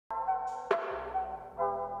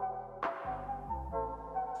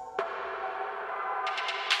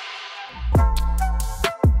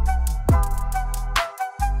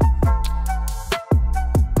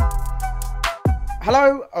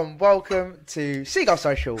Hello and welcome to Seagulls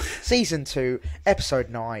Social, Season 2, Episode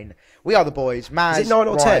 9. We are the boys, Maz, Is it 9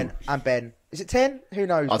 or Ryan 10? and Ben. Is it 10? Who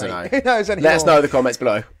knows, I don't mate? know. Who knows anymore? Let us know in the comments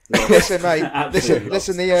below. Listen, mate. Absolutely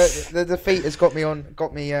listen. The defeat has got me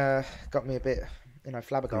a bit,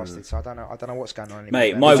 flabbergasted. So I don't know what's going on anymore.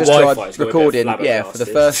 Mate, Ben. my Just Wi-Fi's tried got a bit recording, for the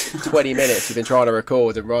flabbergasted. first 20 minutes we've been trying to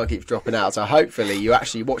record and Ryan keeps dropping out. So hopefully you're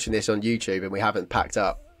actually watching this on YouTube and we haven't packed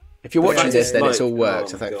up. If you're watching this, then it's all work.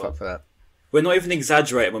 So thank fuck for that. We're not even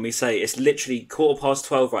exaggerating when we say it's literally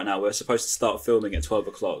 12:15 right now. We're supposed to start filming at 12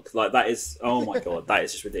 o'clock. Like, that is, oh my God, that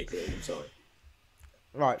is just ridiculous. I'm sorry.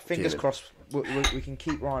 Right, fingers crossed we can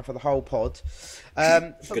keep Ryan for the whole pod.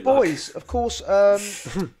 But boys, of course,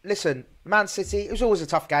 listen, Man City, it was always a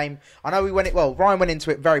tough game. I know Ryan went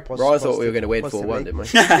into it very positive. Ryan thought we were going to win 4-1, didn't we?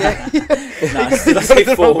 Let's say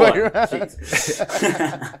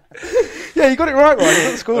 4-1. Yeah, you got it right, Ryan. You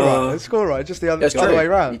got the score right. The score right, just the other way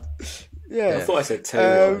around. Yeah. I thought I said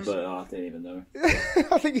 2, but I didn't even know.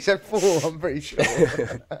 I think he said 4, I'm pretty sure.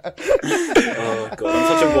 Oh God, I'm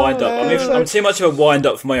such a wind-up. I'm too much of a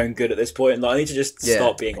wind-up for my own good at this point. Like, I need to just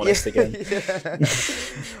start being honest again. Yeah.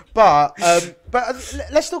 But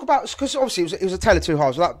let's talk about, because obviously it was a tale of two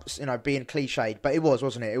halves, without being cliched, but it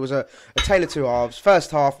wasn't it? It was a tale of two halves.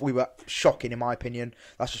 First half we were shocking, in my opinion.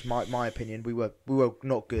 That's just my opinion. We were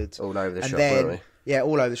not good. All over the shop, then, weren't we? Yeah,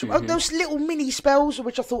 all over the shop. Mm-hmm. Those little mini spells,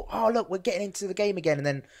 which I thought, oh look, we're getting into the game again, and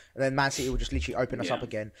then Man City will just literally open us up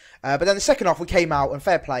again. But then the second half, we came out, and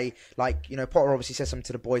fair play, Potter obviously said something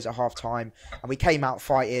to the boys at half time, and we came out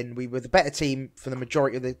fighting. We were the better team for the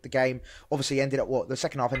majority of the game. Obviously, the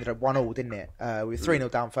second half ended up 1-1, didn't it? We were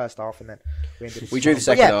 3-0 down first half, and then we drew the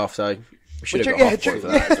second half, so we should have got half point for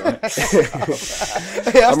that.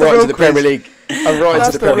 I'm right to the Premier League. I'm right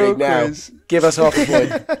to the Premier League now. Give us half a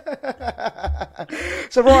point.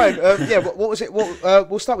 So Ryan, what was it?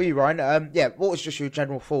 We'll start with you, Ryan. What was just your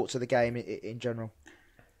general thoughts of the game in general?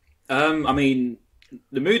 I mean,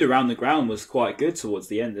 the mood around the ground was quite good towards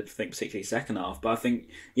the end, I think, particularly second half. But I think,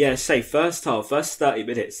 first half, first 30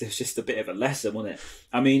 minutes, it was just a bit of a lesson, wasn't it?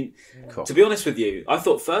 I mean, to be honest with you, I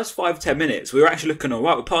thought first 5-10 minutes, we were actually looking all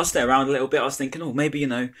right. We passed it around a little bit. I was thinking, maybe,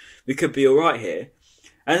 we could be all right here.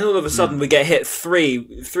 And then all of a sudden, we get hit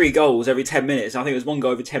three goals every 10 minutes. I think it was one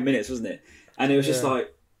goal every 10 minutes, wasn't it? And it was just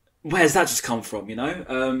like, where's that just come from,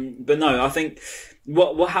 But no, I think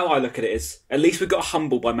how I look at it is, at least we got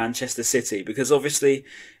humbled by Manchester City, because obviously,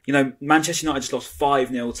 Manchester United just lost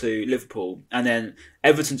 5-0 to Liverpool, and then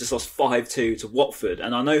Everton just lost 5-2 to Watford.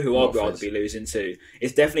 And I know who I'd rather be losing to.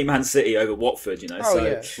 It's definitely Man City over Watford, As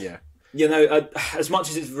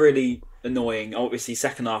much as it's really annoying, obviously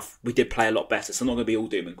second half we did play a lot better, so I'm not going to be all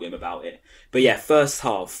doom and gloom about it. But first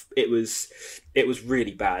half it was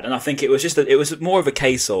really bad, and I think it was more of a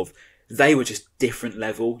case of they were just different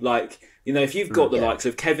level. Like, if you've got the likes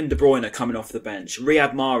of Kevin De Bruyne coming off the bench,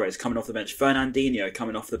 Riyad Mahrez coming off the bench, Fernandinho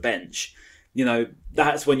coming off the bench,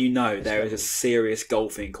 that's when there is a serious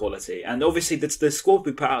golfing quality. And obviously the squad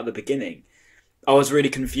we put out at the beginning, I was really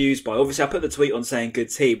confused by. Obviously, I put the tweet on saying good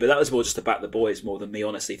team, but that was more just to back the boys more than me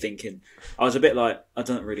honestly thinking. I was a bit like, I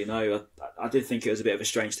don't really know. I did think it was a bit of a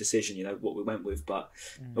strange decision, what we went with. But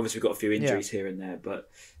obviously, we've got a few injuries here and there. But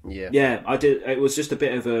I did. It was just a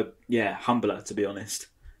bit of a humbler, to be honest.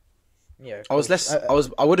 Yeah,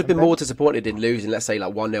 I would have been more disappointed in losing, let's say,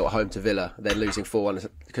 1-0 at home to Villa than losing 4-1,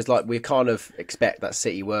 because we kind of expect that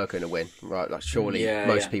City were going to win, right? Surely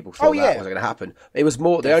most people thought that wasn't going to happen. It was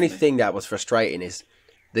more, the only thing that was frustrating is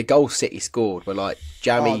the goals City scored were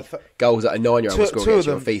jammy goals that a 9-year-old would score against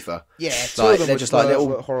you on FIFA. Yeah, they're just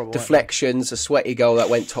little horrible deflections, a sweaty goal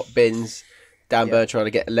that went top bins. Dan Burn trying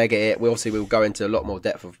to get a leg at it. We'll go into a lot more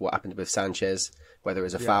depth of what happened with Sanchez, whether it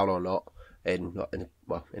was a foul or not. In 10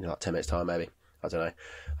 minutes time, maybe. I don't know.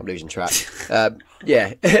 I'm losing track.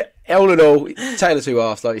 All in all, tale of two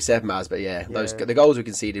halves, like you said, Maz. But the goals we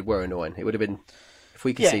conceded were annoying. It would have been if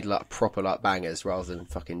we conceded proper bangers rather than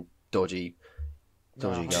fucking dodgy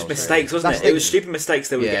goals. Just mistakes, wasn't it? It was stupid mistakes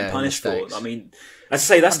they were getting punished for. I mean, as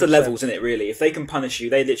I say, that's 100%. The levels, isn't it? Really, if they can punish you,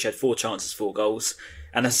 they literally had 4 chances, 4 goals.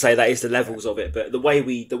 And as I say, that is the levels of it. But the way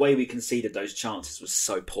we conceded those chances was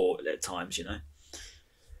so poor at times,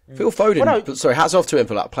 Phil Foden, hats off to him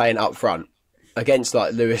for playing up front against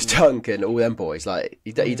Lewis Dunk and all them boys.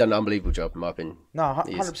 He done an unbelievable job in my opinion. No,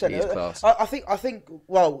 100%. He is class. I think.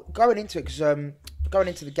 Well, going into it, because going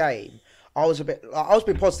into the game, I was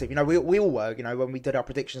being positive. You know, we all were. You know, when we did our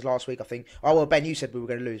predictions last week, I think. Oh well, Ben, you said we were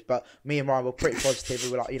going to lose, but me and Ryan were pretty positive.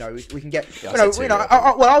 We were like, you know, we can get. Yeah, I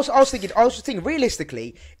was thinking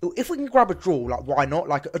realistically, if we can grab a draw, like why not?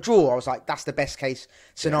 Like a draw, I was like, that's the best case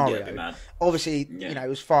scenario. Yeah, Obviously, you know, it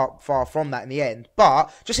was far from that in the end.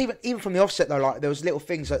 But just even from the offset though, like there was little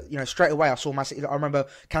things that, you know, straight away I saw Man City. I remember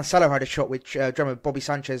Cancelo had a shot which Bobby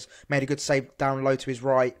Sanchez made a good save down low to his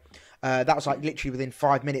right. That was like literally within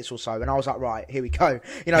 5 minutes or so, and I was like, right, here we go.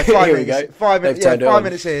 You know, 5 minutes, 5 minutes, 5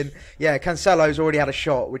 minutes in, Cancelo's already had a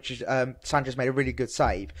shot, which is Sanchez made a really good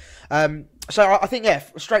save. So I think,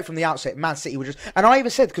 straight from the outset, Man City were just, and I even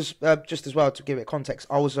said, because just as well to give it context,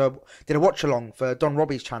 I was did a watch along for Don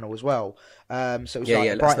Robbie's channel as well. So it was like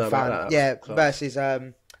a Brighton fan, versus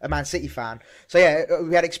a Man City fan. So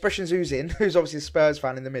we had Expressions oozing, who's obviously a Spurs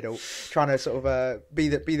fan in the middle, trying to sort of be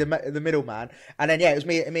the middleman. And then it was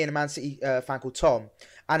me and a Man City fan called Tom.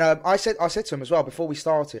 And I said to him as well before we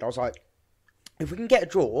started, I was like, if we can get a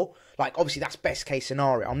draw, like obviously that's best case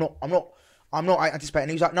scenario. I'm not anticipating.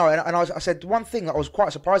 He was like, no, and I said one thing that I was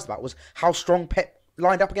quite surprised about was how strong Pep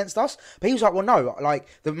lined up against us. But he was like, well, no, like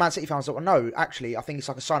the Man City fans were like, well, no, actually, I think it's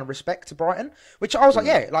like a sign of respect to Brighton. Which I was like,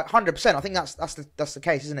 yeah, like 100%. I think that's the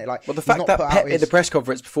case, isn't it? Like, well, the fact that Pep in the press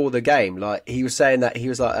conference before the game, like he was saying that he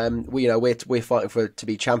was like, we're fighting to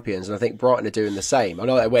be champions, and I think Brighton are doing the same. I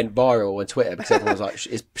know it went viral on Twitter because everyone was like,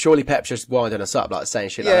 is surely Pep's just winding us up, like saying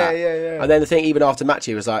shit like that. Yeah. And then the thing, even after match,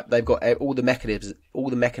 he was like, they've got all the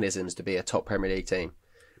mechanisms to be a top Premier League team.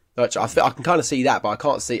 Which I can kind of see that, but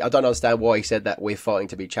I don't understand why he said that we're fighting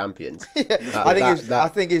to be champions. I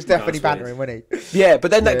think he was definitely bantering, wasn't he? Yeah,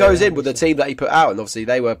 but then that goes in with the team that he put out, and obviously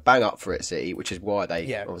they were bang up for it, City, which is why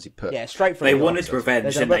they obviously put. Yeah, straight from they wanted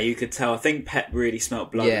revenge, didn't they? You could tell. I think Pep really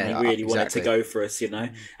smelt blood, and he really wanted to go for us, you know.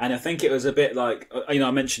 And I think it was a bit like, you know,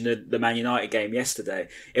 I mentioned the Man United game yesterday.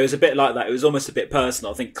 It was a bit like that. It was almost a bit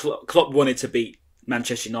personal. I think Klopp wanted to beat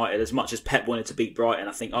Manchester United as much as Pep wanted to beat Brighton.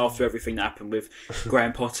 I think after everything that happened with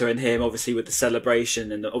Graham Potter and him, obviously with the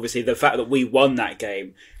celebration and obviously the fact that we won that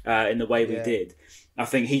game in the way we did, I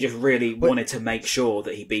think he just really wanted to make sure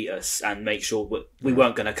that he beat us and make sure we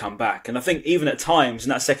weren't going to come back. And I think even at times in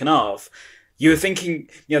that second half, you were thinking,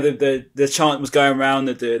 you know, the chant was going around,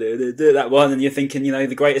 that one, and you're thinking, you know,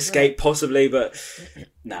 the great escape possibly, but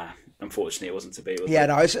nah. Unfortunately, it wasn't to be.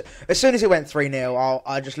 No. As soon as it went 3-0,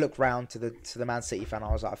 I just looked round to the Man City fan.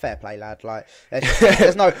 I was like, "Fair play, lad." Like,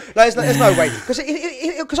 there's no way,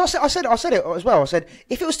 because I said it as well. I said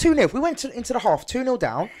if it was 2-0, if we went into the half 2-0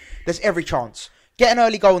 down, there's every chance. Get an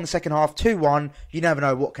early goal in the second half, 2-1. You never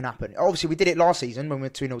know what can happen. Obviously, we did it last season when we were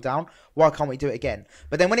 2-0 down. Why can't we do it again?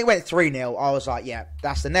 But then when it went 3-0, I was like, yeah,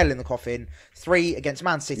 that's the nail in the coffin. 3 against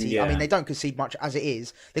Man City. Yeah. I mean, they don't concede much as it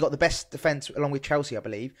is. They got the best defence along with Chelsea, I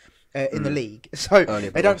believe. In the league, so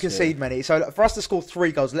they don't concede many. So for us to score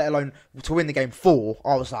 3 goals, let alone to win the game 4,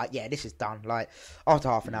 I was like, "Yeah, this is done." Like after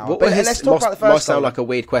half an hour. Let's talk about the first goal. Might sound like a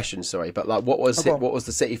weird question, sorry, but like, what was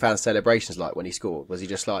the City fans' celebrations like when he scored? Was he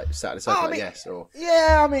just like sat in the sofa yes, or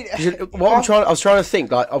yeah? I mean, I was trying to think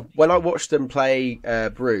like when I watched them play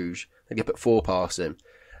Bruges, they get put 4 past him.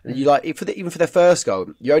 And you like even for their first goal,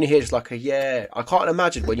 you only hear just like I can't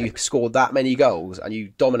imagine when you score that many goals and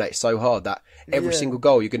you dominate so hard that every single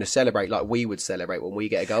goal you're going to celebrate like we would celebrate when we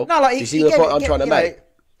get a goal. No, like do you see the point I'm trying to make?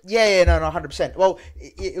 Yeah, no, 100%. Well,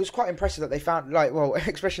 it was quite impressive that they found,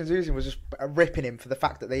 Expressions Oozing was just ripping him for the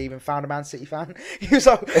fact that they even found a Man City fan. He was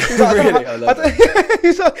like, really? he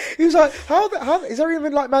was like, how is there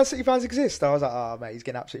even like Man City fans exist? I was like, oh mate, he's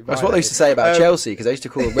getting absolutely violated. That's what they used to say about Chelsea, because they used to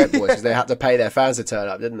call them Red Boys because they had to pay their fans to turn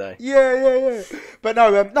up, didn't they? Yeah. But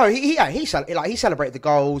no, he celebrated the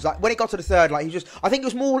goals. Like when it got to the third, like I think it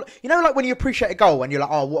was more, you know, like when you appreciate a goal and you're like,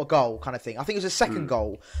 oh, what a goal kind of thing. I think it was the second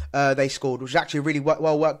goal they scored, which was actually a really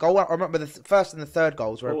well worked goal. I remember the first and the third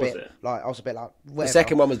goals were I was a bit like, whatever. The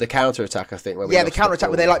second one was the counter attack, I think. The counter attack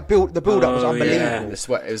where they like the build up was unbelievable. Yeah. The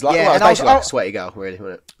sweat, it was like, it was basically like a sweaty goal, really,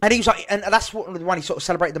 wasn't it? And he was like, and that's the one he sort of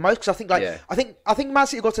celebrated the most, because I think I think Man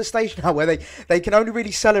City got to a stage now where they can only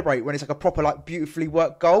really celebrate when it's like a proper like beautifully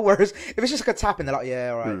worked goal. Whereas if it's just like a tap in, they're like,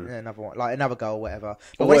 yeah, all right, another one, like another goal, whatever.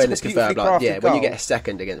 But when it's like a beautifully crafted goal, when you get a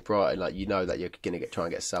second against Brighton, like you know that you're gonna try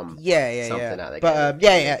and get something out of the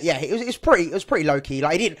game. But it was pretty low key.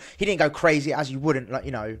 Like he didn't go crazy as you wouldn't, like,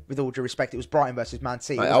 you know, with all due respect. It was Brighton versus Man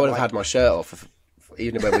City. I would have had my shirt off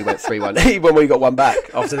even when we went 3-1, even when we got one back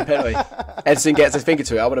after the penalty. Edson gets his finger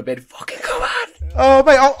to it, I would have been fucking come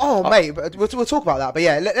on. Mate, but we'll talk about that. But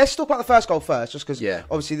yeah, let's talk about the first goal first, just because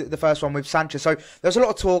obviously the first one with Sanchez. So there's a lot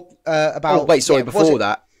of talk about. Before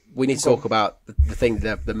that, we need to talk about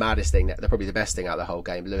the maddest thing, probably the best thing out of the whole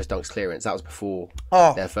game, Lewis Dunk's clearance. That was before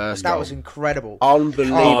their first goal. That was incredible.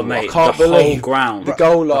 Unbelievable. Oh, mate, I can't believe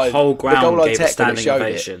the whole ground gave a standing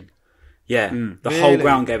ovation. Yeah, the whole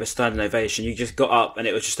ground gave a standing ovation. You just got up, and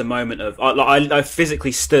it was just a moment of I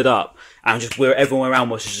physically stood up, and just everyone around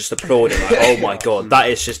was just applauding. Like, oh my god, that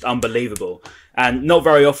is just unbelievable. And not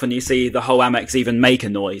very often you see the whole Amex even make a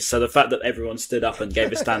noise. So the fact that everyone stood up and gave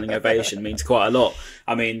a standing ovation means quite a lot.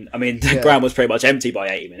 I mean, the ground was pretty much empty by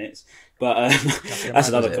 80 minutes. But that's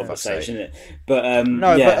another conversation, isn't it? But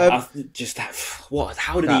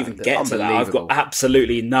how did he even get to that? I've got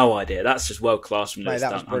absolutely no idea. That's just world class from Lewis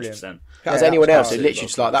Dunk, 100%. As anyone else, it literally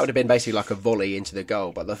just that would have been basically like a volley into the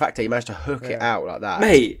goal. But the fact that he managed to hook it out like that,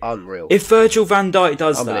 mate, unreal. If Virgil van Dijk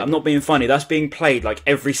does that, I'm not being funny. That's being played like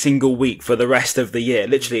every single week for the rest of the year.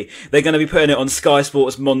 Literally, they're going to be putting it on Sky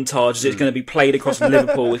Sports montages. It's going to be played across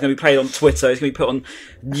Liverpool. It's going to be played on Twitter. It's going to be put on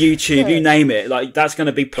YouTube. You name it. Like that's going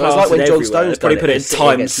to be plastered everywhere. They'll probably put it in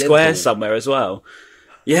Times Square somewhere as well.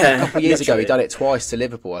 Yeah, a couple of years ago, he done it twice to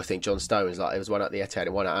Liverpool. I think John Stones, it was one at the Etihad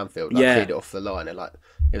and one at Anfield. Cleared it off the line, and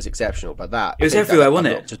it was exceptional. But it was everywhere,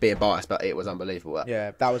 wasn't it? Not just being biased, but it was unbelievable.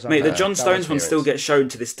 Yeah, that was. Mate, the John Stones one still gets shown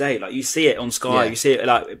to this day. Like you see it on Sky, you see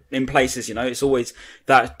it in places. It's always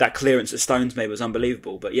that clearance that Stones made was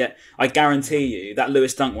unbelievable. But yet, I guarantee you that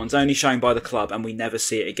Lewis Dunk one's only shown by the club, and we never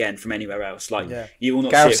see it again from anywhere else. You will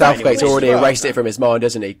not. Gareth Southgate's already erased it from his mind,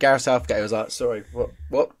 hasn't he? Gareth Southgate was like, "Sorry, what?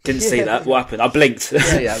 Didn't see that. What happened? I blinked."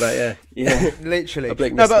 Yeah, literally.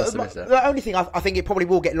 No, but the only thing I think it probably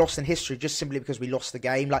will get lost in history just simply because we lost the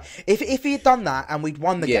game. Like if he had done that and we'd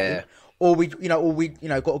won the game, or we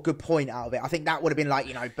got a good point out of it, I think that would have been like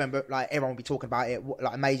everyone would be talking about it,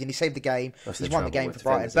 like amazing. He saved the game. He's won the game for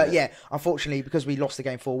Brighton. But unfortunately, because we lost the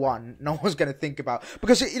game 4-1, no one's going to think about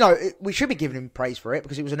because we should be giving him praise for it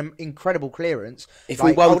because it was an incredible clearance. If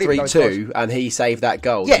we won 3-2 and he saved that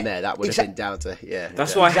goal, then that would have been down to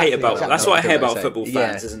That's what I hate about football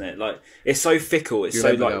fans, isn't it? Like it's so fickle, it's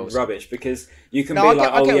so rubbish because you can be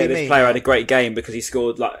like, this player had a great game because he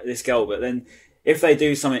scored like this goal, but then if they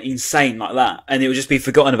do something insane like that and it will just be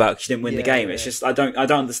forgotten about because you didn't win the game, it's just I don't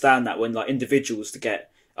understand that when like individuals to get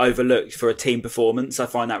overlooked for a team performance. I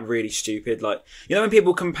find that really stupid. Like when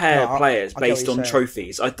people compare players based on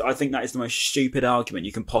trophies, I think that is the most stupid argument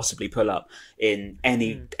you can possibly pull up in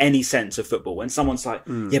any sense of football. When someone's like,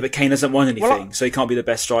 but Kane hasn't won anything, so he can't be the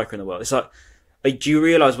best striker in the world. It's like do you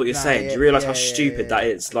realise what you're saying? Do you realise how stupid that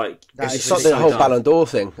is? Like, it's like the whole Ballon d'Or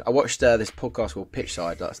thing. I watched this podcast called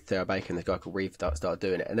Pitchside. That's Theo Bacon, this guy called Reeve started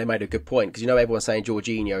doing it, and they made a good point because everyone's saying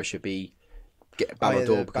Jorginho should get Ballon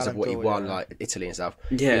d'Or because of what he won, like Italy and stuff.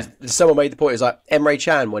 Yeah, someone made the point. It was like Emre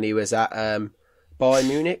Can when he was at Bayern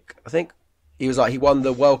Munich. I think he won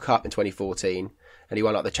the World Cup in 2014. And he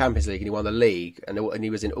won like the Champions League, and he won the league, and he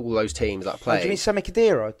was in all those teams playing. Do you mean Sami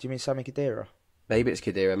Khedira? Maybe it's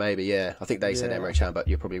Khedira, I think they said Emre Can, but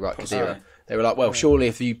you're probably right, Khedira. They were like, well, surely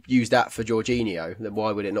if you use that for Jorginho, then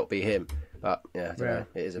why would it not be him? But I don't know.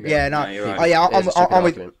 It is a bit. Yeah, no. You're right.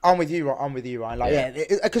 I'm with you, Ryan. Like,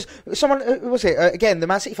 because someone was it again? The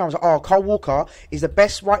Man City fan was like, Kyle Walker is the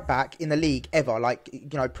best right back in the league ever. Like,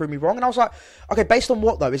 prove me wrong. And I was like, okay, based on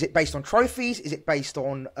what though? Is it based on trophies? Is it based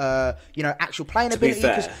on actual playing ability?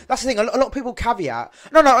 Because that's the thing. A lot of people caveat.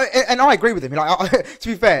 No, and I agree with him. Like, to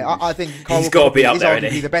be fair, I think Kyle he's got to be up there,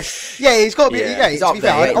 isn't he? The best. Yeah, he's got to be. Yeah, to be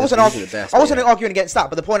fair, I wasn't arguing against that.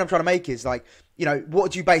 But the point I'm trying to make is like,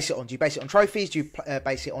 what do you base it on? Do you base it on trophies? Do you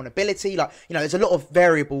base it on ability? Like, there's a lot of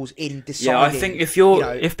variables in deciding. Yeah, I think if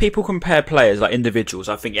people compare players like individuals,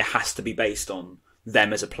 I think it has to be based on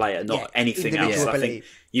them as a player, not anything else. I think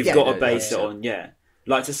you've got to base it on,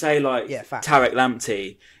 like to say Tariq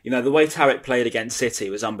Lamptey, the way Tariq played against City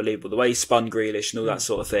was unbelievable. The way he spun Grealish and all that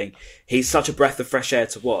sort of thing. He's such a breath of fresh air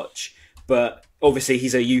to watch, but obviously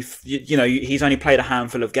he's a youth, he's only played a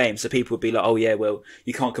handful of games, so people would be like, oh yeah, well,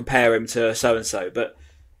 you can't compare him to so-and-so, but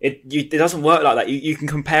it doesn't work like that. You can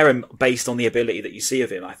compare him based on the ability that you see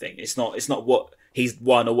of him, I think. It's not what he's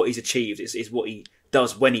won or what he's achieved, it's what he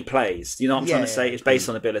does when he plays. You know what I'm trying to say? It's based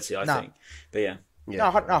on ability, I think. But yeah. No,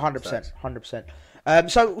 100%.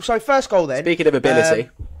 So first goal then. Speaking of ability...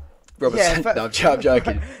 Robertson. No, I'm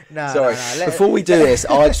joking. Sorry. Before we do this,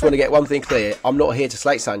 I just want to get one thing clear. I'm not here to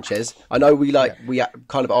slate Sanchez. I know we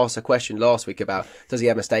kind of asked a question last week about does he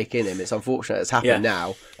have a mistake in him. It's unfortunate it's happened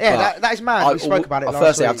now. Yeah, that is mad. We spoke about it last week.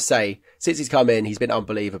 Firstly, I have to say, since he's come in, he's been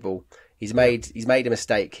unbelievable. He's made a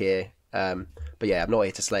mistake here. But yeah, I'm not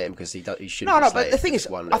here to slate him because he shouldn't. No. But the thing is,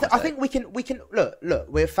 I think we can look.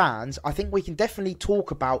 We're fans. I think we can definitely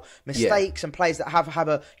talk about mistakes and players that have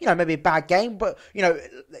a maybe a bad game. But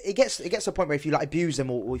it gets to a point where if you like abuse them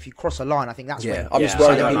or if you cross a line, I think that's when. I'm just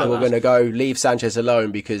worried that people are going to go leave Sanchez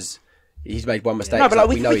alone because he's made one mistake. No, but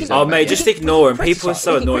we know he's. Oh mate, just ignore him. People are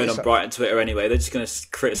so annoying on Brighton Twitter anyway. They're just going to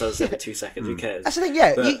criticise us every 2 seconds. Who cares? That's the thing.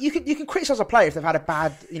 Yeah, but you can criticise a player if they've had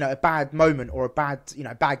a bad moment or a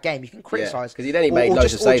bad game. You can criticise because he then made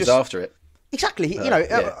loads of saves after it. Exactly.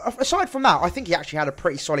 Aside from that, I think he actually had a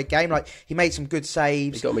pretty solid game. Like he made some good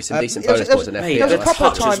saves. He got me some decent bonus points in FPL. There was a couple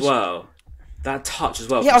of times as well. That touch as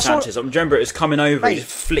well from Sanchez. I remember it was coming over. He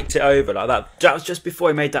just flicked it over like that. That was just before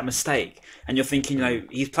he made that mistake. And you're thinking,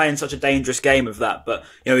 he's playing such a dangerous game of that, but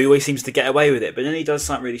he always seems to get away with it. But then he does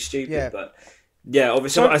something really stupid. Yeah. But yeah,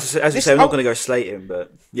 obviously, as you say, I'm not going to go slate him.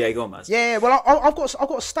 But yeah, go on, Maz. Yeah. Well, I've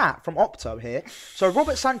got a stat from Opto here. So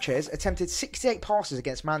Robert Sanchez attempted 68 passes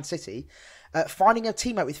against Man City, finding a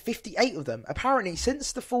teammate with 58 of them. Apparently,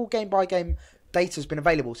 since the full game-by-game data has been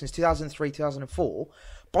available since 2003, 2004.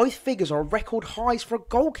 Both figures are record highs for a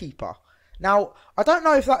goalkeeper. Now, I don't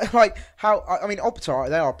know if that, Opta,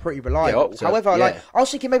 they are pretty reliable. Yeah, However, I was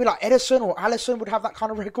thinking maybe Ederson or Alisson would have that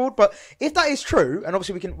kind of record. But if that is true, and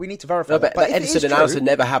obviously we need to verify that. But Ederson and Alisson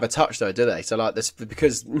never have a touch, though, do they? So,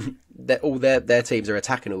 because all their teams are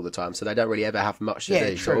attacking all the time, so they don't really ever have much to do.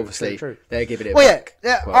 True, so obviously, true. they're giving it back.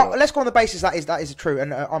 Let's go on the basis that is true,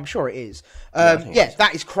 and I'm sure it is.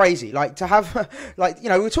 That is crazy. To have,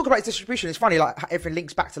 we talk about his distribution. It's funny, everything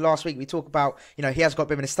links back to last week. We talk about, he has got a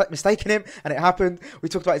bit of a mistake in him, and it happened. We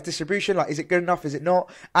talked about his distribution, is it good enough, is it not?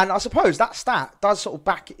 And I suppose that stat does sort of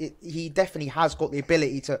back it. He definitely has got the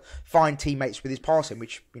ability to find teammates with his passing,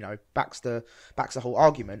 which, backs the whole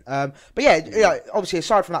argument. Obviously,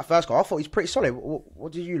 aside from that first goal, I thought he's pretty solid.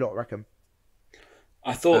 What do you lot reckon?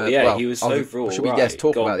 I thought, he was overall. Should we just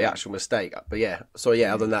talk about the actual mistake? But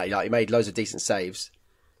other than that, he made loads of decent saves.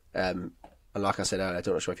 And like I said earlier,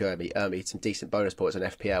 I'm not sure if you heard me, he some decent bonus points on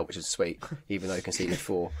FPL, which is sweet, even though he conceded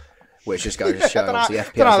 4. Which just goes to show, obviously,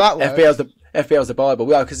 FPL's the Bible.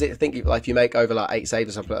 Well, because I think if you make over 8 saves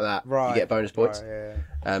or something like that, you get bonus points.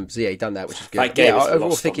 Right, he done that, which is good. I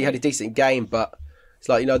overall think he had a decent game, but it's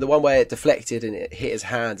the one where it deflected and it hit his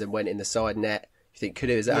hands and went in the side net. You think could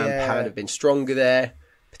his hand have been stronger there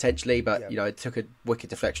potentially, but it took a wicked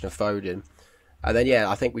deflection of Foden. And then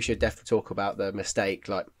I think we should definitely talk about the mistake.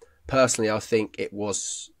 Personally, I think it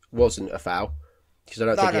wasn't a foul. Because I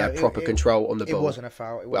don't think he had proper control on the ball. It wasn't a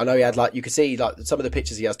foul. I know he had you could see some of the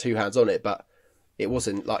pictures he has 2 hands on it, but it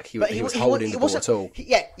wasn't he was holding the ball at all.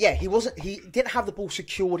 He wasn't. He didn't have the ball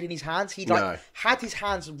secured in his hands. He had his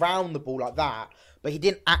hands round the ball like that, but he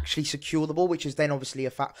didn't actually secure the ball, which is then obviously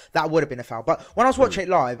a foul. That would have been a foul. But when I was watching it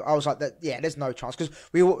live, I was like, there's no chance. Because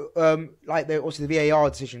we were, obviously the VAR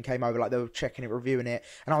decision came over, they were checking it, reviewing it.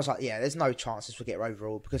 And I was like, there's no chance this will get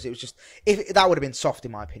overruled. Because it was just, if that would have been soft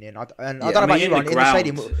in my opinion. I don't know about you, Ryan, in the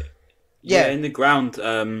stadium. In the ground,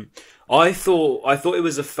 I thought it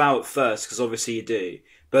was a foul at first, because obviously you do.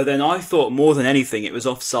 But then I thought more than anything, it was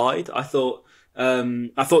offside. I thought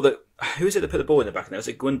that, who was it that put the ball in the back of there? Was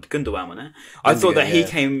it Gundogan, wasn't it? I thought that he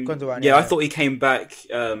came. I thought he came back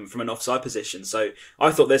from an offside position. So I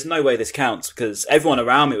thought there's no way this counts because everyone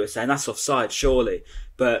around me was saying that's offside, surely.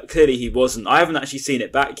 But clearly he wasn't. I haven't actually seen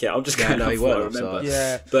it back yet. I'm just going off what I remember. Offside.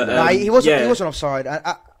 Yeah, but he wasn't offside. And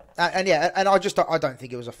I don't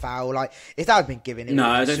think it was a foul. If that had been given,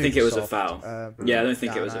 I don't think it was a foul. I don't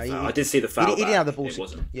think it was a foul. I did see the foul. He didn't have the ball. It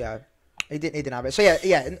wasn't. Yeah. He didn't have it. So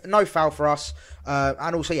no foul for us.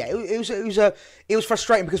 And also, it was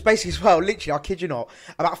frustrating because basically as well, literally, I kid you not,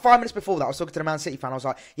 about 5 minutes before that, I was talking to the Man City fan. I was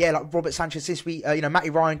like, Robert Sanchez, since we,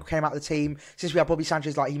 Matty Ryan came out of the team, since we had Bobby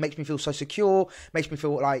Sanchez, he makes me feel so secure, makes me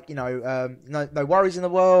feel no worries in the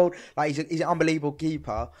world. He's an unbelievable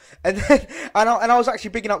keeper. And then, and I was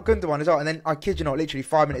actually bigging up Gundogan as well. And then I kid you not, literally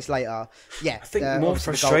 5 minutes later, I think more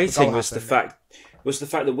frustrating was the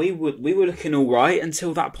fact that we were looking all right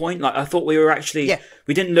until that point. I thought we were actually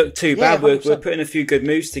we didn't look too bad. We were putting a few good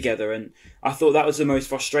moves together, and I thought that was the most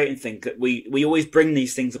frustrating thing. That we always bring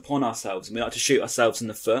these things upon ourselves, and we like to shoot ourselves in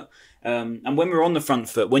the foot. And when we're on the front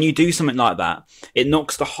foot, when you do something like that, it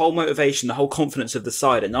knocks the whole motivation, the whole confidence of the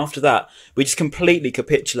side. And after that, we just completely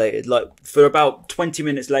capitulated. For about 20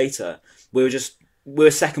 minutes later, we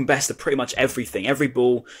were second best at pretty much everything. Every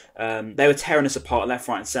ball, they were tearing us apart left,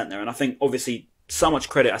 right, and centre. And I think obviously, so much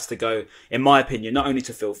credit has to go, in my opinion, not only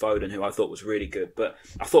to Phil Foden, who I thought was really good, but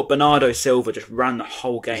I thought Bernardo Silva just ran the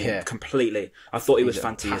whole game completely. I thought he was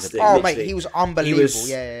fantastic. Mate, he was unbelievable.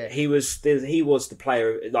 He was the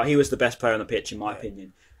player. He was the best player on the pitch, in my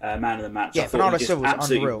opinion. man of the match. Yeah, I thought Bernardo he just Silva was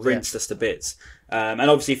absolutely unreal, rinsed us to bits. And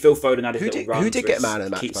obviously Phil Foden had his little runs. Who did get man of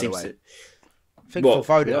the match, by the way? I think Phil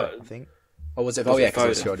Foden, I think. Oh, was it? Oh, yeah,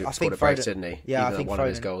 because he I think scored a brace, Foden, didn't he? Yeah, Even I think one Foden, of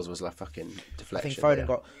his goals was like fucking deflection. I think Foden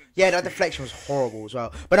got... Yeah, that deflection was horrible as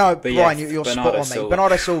well. But no, Brian, you're spot on, mate.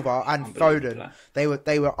 Bernardo Silva and Foden, they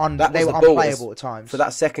were unplayable at times. For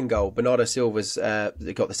that second goal, Bernardo Silva's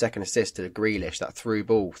they got the second assist to Grealish. That through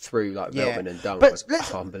ball through like Veltman and Dunk was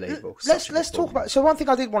unbelievable. Let's talk about... So one thing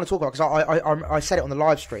I did want to talk about, because I said it on the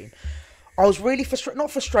live stream, I was really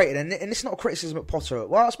frustrated, and this is not a criticism at Potter.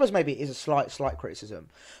 Well, I suppose maybe it is a slight criticism,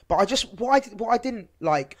 but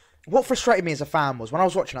what frustrated me as a fan was when I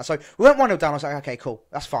was watching that. So we went 1-0 down. I was like, okay, cool,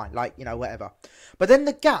 that's fine, like, you know, whatever. But then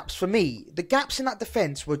the gaps in that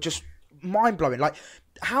defence were just mind blowing. Like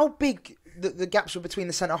how big the gaps were between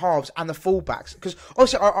the centre halves and the fullbacks. Because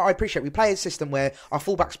obviously, I appreciate we play a system where our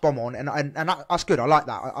fullbacks bomb on, and that's good. I like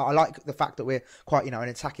that. I like the fact that we're quite, you know, an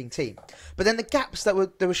attacking team. But then the gaps that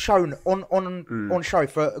were shown on show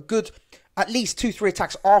for a good at least 2-3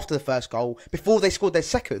 attacks after the first goal before they scored their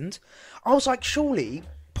second, I was like, surely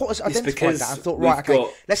Potter's identified that and thought, right, okay,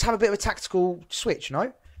 let's have a bit of a tactical switch.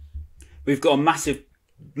 No, we've got a massive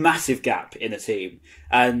gap in the team,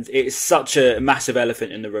 and it's such a massive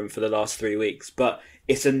elephant in the room for the last 3 weeks, but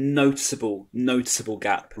it's a noticeable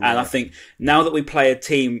gap. Right. And I think now that we play a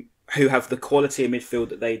team who have the quality of midfield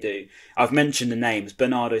that they do, I've mentioned the names,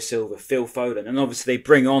 Bernardo Silva, Phil Foden, and obviously they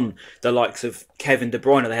bring on the likes of Kevin De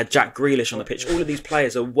Bruyne, they had Jack Grealish on the pitch. All of these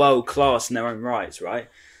players are world class in their own rights, right?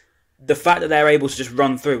 The fact that they're able to just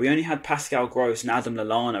run through, we only had Pascal Gross and Adam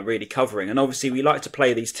Lallana really covering, and obviously we like to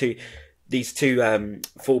play these two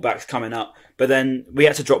fullbacks coming up, but then we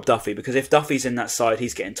had to drop Duffy, because if Duffy's in that side,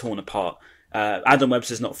 he's getting torn apart. Adam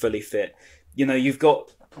Webster's not fully fit. You know, you've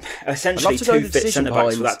got essentially two fit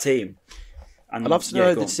centre-backs for that team. And I'd love to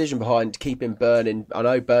know the decision behind keeping Burn in. I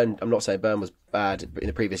know Burn, I'm not saying Burn was bad in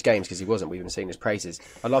the previous games, because he wasn't. We've been seeing his praises.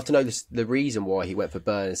 I'd love to know the reason why he went for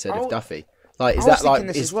Burn instead of Duffy. Like, is that like,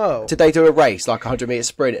 did they do a race, like a 100-metre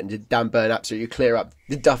sprint, and did Dan Burn absolutely clear up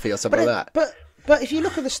the Duffy or something like that? But if you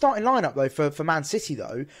look at the starting lineup though for Man City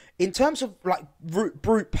though, in terms of like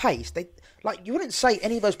brute pace, you wouldn't say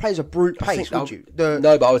any of those players are brute pace, would you? No,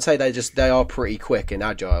 but I would say they are pretty quick and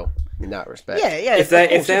agile in that respect. Yeah. If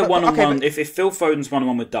they're one-on-one, if Phil Foden's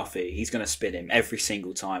one-on-one with Duffy, he's going to spin him every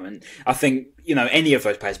single time. And I think, you know, any of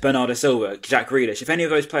those players, Bernardo Silva, Jack Grealish, if any of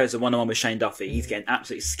those players are one-on-one with Shane Duffy, he's getting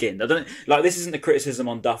absolutely skinned. This isn't a criticism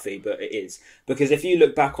on Duffy, but it is, because if you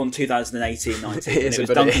look back on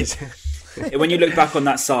 2018-19, when you look back on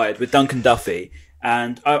that side with Duncan Duffy,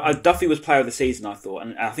 and Duffy was Player of the Season, I thought,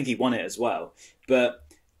 and I think he won it as well. But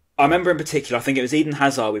I remember in particular, I think it was Eden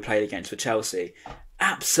Hazard we played against for Chelsea.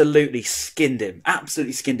 Absolutely skinned him.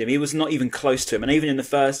 He was not even close to him. And even in the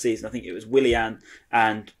first season, I think it was Willian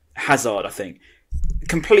and Hazard, I think.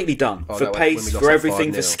 Completely done. For pace, for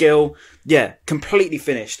everything, for skill. Yeah, completely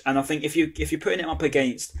finished. And I think if you're putting it up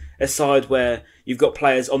against a side where you've got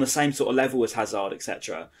players on the same sort of level as Hazard,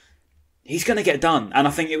 etc., he's going to get done. And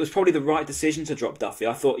I think it was probably the right decision to drop Duffy.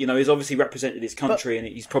 I thought, you know, he's obviously represented his country, and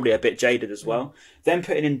he's probably a bit jaded as well. Then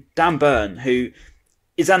putting in Dan Burn, who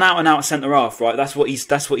is an out-and-out centre-half, right? That's what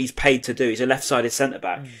he's paid to do. He's a left-sided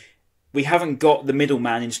centre-back. We haven't got the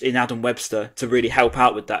middleman in Adam Webster to really help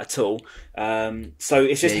out with that at all. So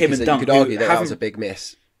it's just him and Duncan. You could argue that was a big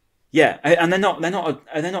miss. Yeah, and they're not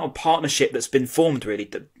a partnership that's been formed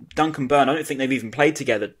really. Duncan Burn, I don't think they've even played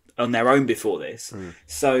together on their own before this.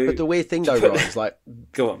 So, but the weird thing though, Ryan, is like,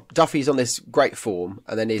 go on. Duffy's on this great form,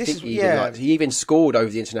 and then he even scored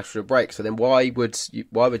over the international break. So then why would you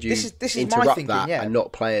interrupt that and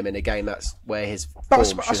not play him in a game that's where his form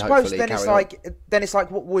should hopefully carry on? Then it's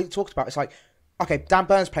like what we talked about. It's like, okay, Dan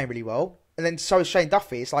Burn's playing really well, and then so is Shane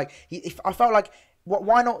Duffy. It's like I felt like,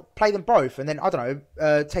 why not play them both, and then I don't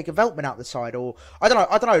know, take a Veltman out the side, or I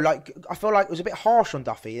don't know. Like, I feel like it was a bit harsh on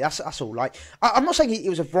Duffy. That's all. Like, I'm not saying it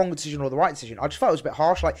was a wrong decision or the right decision. I just felt it was a bit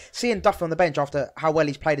harsh. Like, seeing Duffy on the bench after how well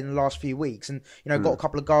he's played in the last few weeks, and you know, got a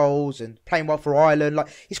couple of goals and playing well for Ireland. Like,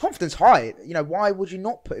 his confidence high. You know, why would you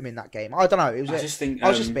not put him in that game? I don't know. I was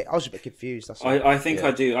a bit confused. That's all. I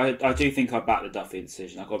do think I back the Duffy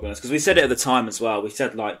decision. I've got to be honest, because we said it at the time as well. We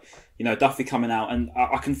said, like, you know, Duffy coming out, and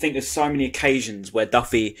I can think there's so many occasions where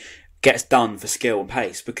Duffy gets done for skill and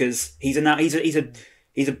pace, because he's a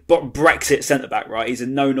Brexit centre back, right? He's a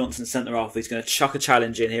no nonsense centre half. He's going to chuck a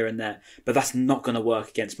challenge in here and there, but that's not going to work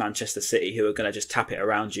against Manchester City, who are going to just tap it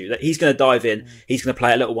around you. He's going to dive in. He's going to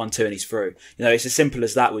play a little 1-2 and he's through. You know, it's as simple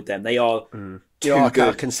as that with them. They are too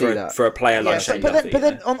good for a player like Shane Duffy. But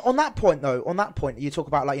then on that point, you talk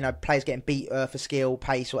about, like, you know, players getting beat for skill,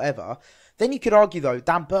 pace, whatever. then you could argue though,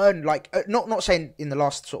 Dan Burn, like not saying in the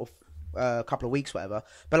last sort of couple of weeks, whatever,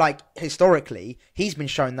 but like historically, he's been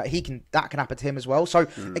shown that that can happen to him as well. So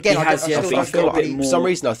again, I feel like for some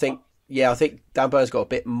reason, I think Dan Burn's got a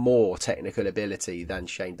bit more technical ability than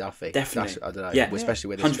Shane Duffy. Definitely, I don't know, especially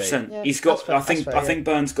with his 100%. feet. He's got. I think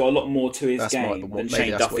Burns got a lot more to his game than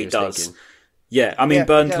Shane Duffy does. Thinking. Yeah, I mean,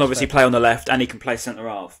 Burn can obviously play on the left and he can play centre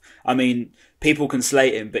half. I mean, people can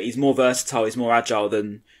slate him, but he's more versatile, he's more agile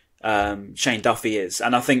than Shane Duffy is.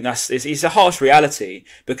 And I think it's a harsh reality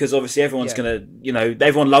because obviously everyone's going to,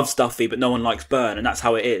 everyone loves Duffy, but no one likes Burn, and that's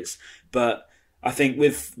how it is. But I think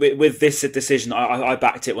with this decision, I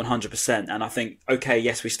backed it 100%. And I think, okay,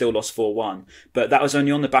 yes, we still lost 4-1, but that was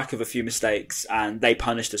only on the back of a few mistakes and they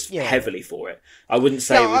punished us heavily for it. I wouldn't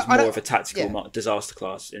say it was more of a tactical disaster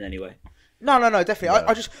class in any way. No, definitely.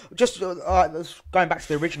 I just going back to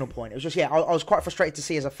the original point. It was just I was quite frustrated to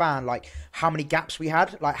see as a fan like how many gaps we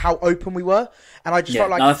had, like how open we were, and I just felt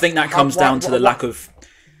like. And I think that comes down to the lack of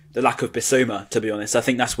Bissouma. To be honest, I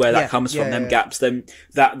think that's where that comes from. Them gaps,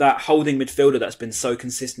 that holding midfielder that's been so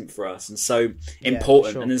consistent for us and so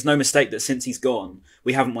important. Sure. And there's no mistake that since he's gone,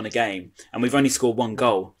 we haven't won a game, and we've only scored 1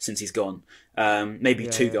 goal since he's gone. Maybe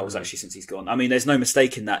 2 goals actually since he's gone. I mean, there's no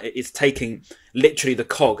mistake in that. It's taking literally the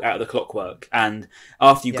cog out of the clockwork, and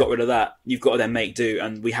after you've got rid of that, you've got to then make do,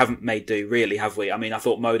 and we haven't made do really, have we? I mean, I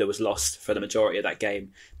thought Moda was lost for the majority of that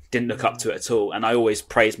game. Didn't look up to it at all, and I always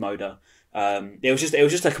praise Moda. It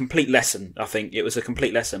was just a complete lesson. I think it was a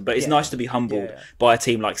complete lesson, but it's nice to be humbled by a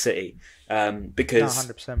team like City because.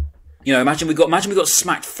 100%. Imagine we got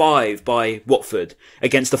smacked 5 by Watford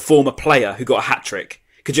against a former player who got a hat trick.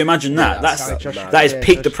 Could you imagine that? That is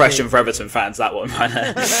peak depression for Everton fans. That one, right?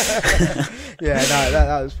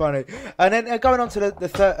 That was funny. And then going on to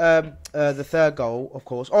the third goal, of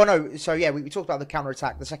course. Oh no, so we talked about the counter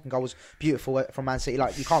attack. The second goal was beautiful from Man City.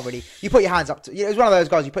 Like you can't really, you put your hands up. It was one of those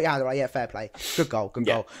goals. You put your hands up, like fair play, good goal.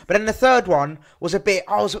 But then the third one was a bit.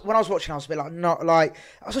 When I was watching, I was a bit like, not like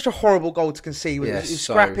that was such a horrible goal to concede. It was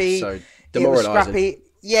scrappy. So demoralising.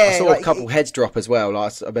 Yeah, I saw a couple heads drop as well.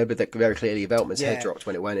 Like, I remember that very clearly Veltman's head dropped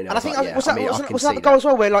when it went in. And I think was that the goal as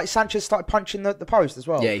well, where like Sanchez started punching the post as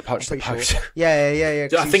well? Yeah, he punched the post. Sure. Yeah.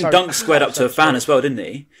 I think Dunk squared up to a fan as well, didn't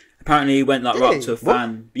he? Apparently he went right up to a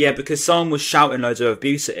fan. Yeah, because someone was shouting loads of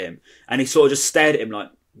abuse at him, and he sort of just stared at him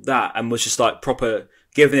like that, and was just like proper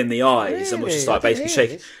giving him the eyes, and was just like basically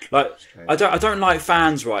shaking. Like I don't like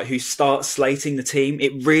fans who start slating the team.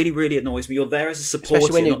 It really, really annoys me. You're there as a supporter,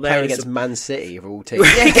 especially when you're not playing there against Man City of all teams.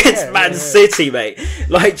 Against Man City, mate.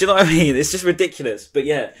 Like, do you know what I mean? It's just ridiculous. But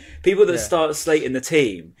people that start slating the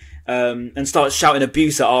team. And start shouting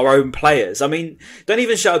abuse at our own players. I mean, don't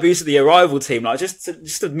even shout abuse at the arrival team. Like, just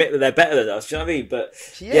admit that they're better than us. Do you know what I mean? But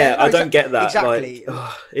I don't get that. Exactly.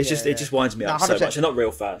 Like, it just winds me up so much. They're not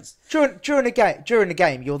real fans. During the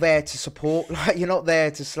game, you're there to support. Like, you're not there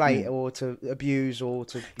to slate or to abuse or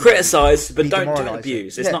to criticise, but don't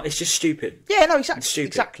abuse. It's not. It's just stupid. Yeah, no,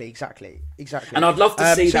 exactly. Exactly. And I'd love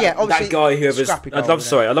to see that guy whoever's. I'd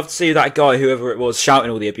love to see that guy whoever it was shouting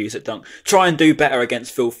all the abuse at Dunk. Try and do better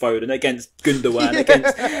against Phil Foden, against Gundogan,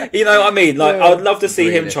 against, you know what I mean? Like, I would love to see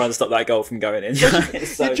him trying to stop that goal from going in. Do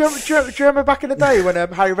you remember back in the day when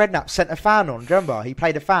Harry Redknapp sent a fan on? Do you remember? He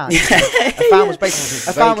played a fan. A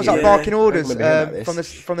fan was like barking orders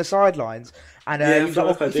from the sidelines. And he was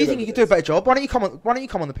like, if you think you can do a better job, why don't you come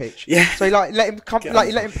on the pitch? Yeah. So let him come,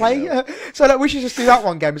 let him play. So we should just do that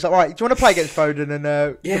one game. It's like, right, do you want to play against Foden and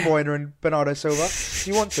De Bruyne and Bernardo Silva?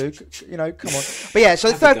 Do you want to? Come on. But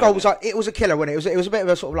so the third goal was it was a killer, wasn't it? It was a bit of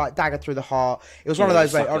a sort of like dagger through the heart. It was one of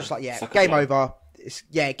those where I was just like, game over.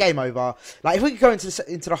 Game over. Like, if we could go into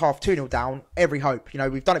the half 2-0 down, every hope.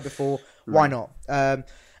 We've done it before. Why not?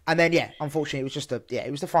 And then, unfortunately, it was just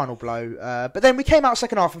it was the final blow. But then we came out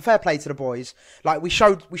second half, and fair play to the boys. Like, we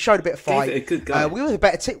showed a bit of fight. Gave it a good go. We were the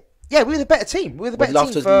better team. Yeah, we were the better team.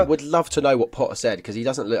 Would love to know what Potter said, because he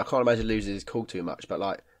doesn't. I can't imagine losing his cool too much. But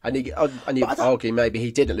like, and you argue maybe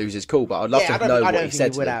he didn't lose his cool, but I'd love to know what he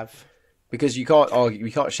said to them. Because you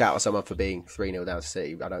can't shout at someone for being 3-0 down to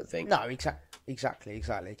City. I don't think. No, exactly.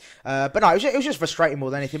 But no, it was just frustrating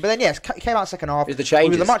more than anything. But then, came out second half. The changes.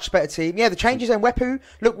 We were the much better team. Yeah, the changes. And Wepu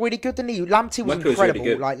looked really good, didn't he? Lamptey was incredible.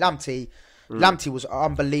 Really like, Lamptey was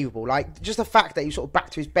unbelievable. Like, just the fact that he sort of back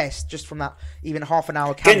to his best just from that even half an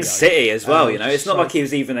hour cameo. Against City as well, it's not like he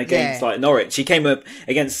was even against like Norwich. He came up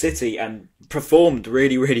against City and performed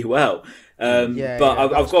really, really well. But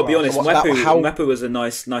I've got to be honest, Mwepu was a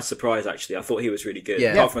nice surprise, actually. I thought he was really good.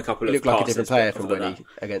 Apart from a couple of looked like a different player from when he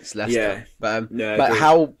against Leicester. But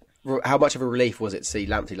how much of a relief was it to see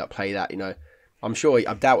Lamptey play that?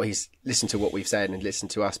 I doubt he's listened to what we've said and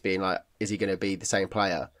listened to us being like, is he going to be the same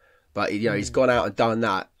player? But he's gone out and done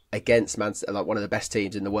that against like one of the best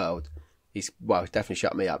teams in the world. He's definitely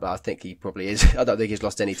shut me up, but I think he probably is. I don't think he's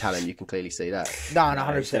lost any talent. You can clearly see that. No,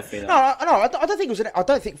 100%. No, I don't think it was. I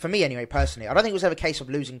don't think for me anyway, personally, I don't think it was ever a case of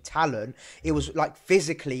losing talent. It was like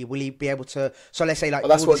physically, will he be able to? So let's say like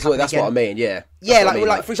that's what I mean. Yeah. Yeah,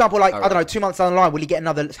 like for example, like I don't know, 2 months down the line, will he get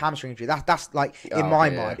another hamstring injury? That's like in my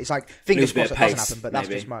mind, it's like fingers crossed it doesn't happen, but that's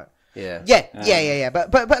just my. Yeah.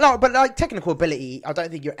 But like technical ability, I don't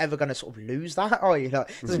think you're ever going to sort of lose that. Oh, it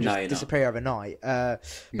doesn't just disappear overnight. But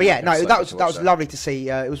that was lovely to see.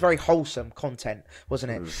 It was very wholesome content,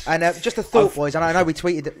 wasn't it? And just a thought, boys. And I know we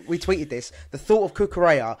tweeted this. The thought of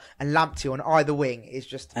Cucurella and Lamptey on either wing is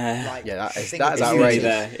just like that is outrageous.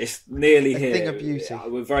 There, it's nearly here. Thing of beauty.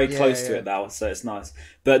 We're very close to it now, so it's nice.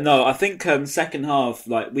 But no, I think second half,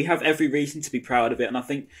 like we have every reason to be proud of it, and I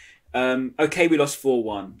think. Okay, we lost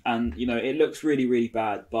 4-1, and it looks really, really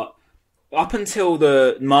bad. But up until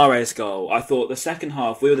the Mahrez goal, I thought the second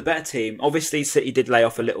half we were the better team. Obviously, City did lay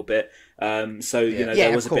off a little bit, so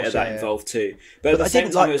there was a bit of that involved too. But at the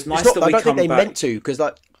same time, it was nice that we come back. I don't think they meant to, because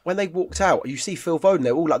like when they walked out, you see Phil Foden,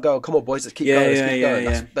 they're all like, "Go, come on, boys, let's keep going, let's keep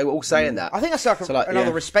going." They were all saying that. I think that's like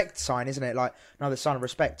another respect sign, isn't it? Like another sign of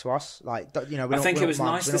respect to us. Like I think it was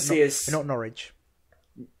nice to see us. We're not Norwich.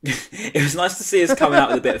 It was nice to see us coming out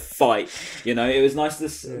with a bit of fight. It was nice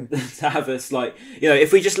to have us like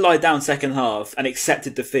if we just lied down second half and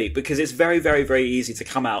accepted defeat, because it's very, very, very easy to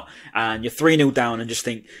come out and you're 3-0 down and just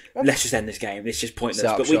think, let's just end this game, it's just pointless.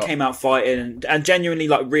 But we came out fighting and genuinely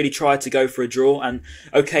like really tried to go for a draw, and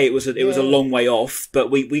okay, it was a long way off,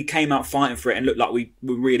 but we came out fighting for it and looked like we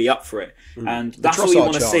were really up for it. And that's what we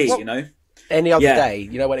want to see. Any other day,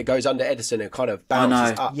 when it goes under Edison and kind of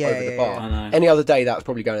bounces up over the bar. Any other day, that was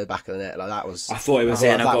probably going to the back of the net. Like that was. I thought it was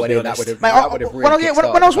in. That would have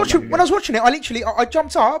when I was watching it, I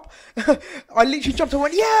jumped up. I literally jumped up and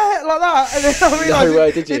went, yeah, like that. And then I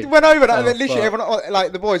realised it went over that. And then literally everyone,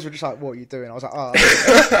 like the boys were just like, what are you doing? I was like,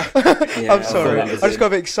 I'm sorry. I just got a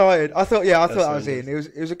bit excited. I thought that was in.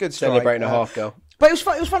 It was a good strike. Celebrating a half goal. But it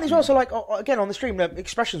was funny as well. So, like, again, on the stream, the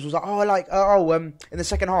expressions was like, in the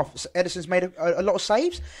second half, Edison's made a lot of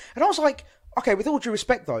saves. And I was like, okay, with all due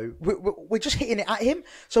respect, though, we're just hitting it at him.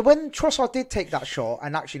 So when Trossard did take that shot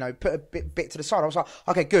and actually, put a bit to the side, I was like,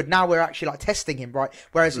 okay, good. Now we're actually, like, testing him, right?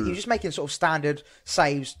 Whereas he was just making sort of standard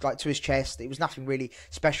saves, like, to his chest. It was nothing really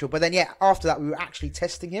special. But then, after that, we were actually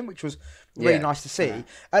testing him, which was really nice to see. Yeah.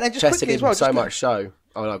 And then just tested quickly as well. So much so.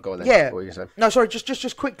 Oh no, go on then. Yeah. What were you saying? No, sorry,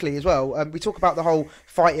 just quickly as well. We talk about the whole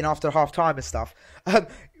fighting after half time and stuff.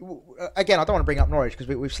 Again, I don't want to bring up Norwich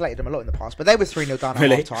because we've slated them a lot in the past, but they were 3-0 down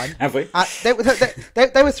at half time. Have we? They were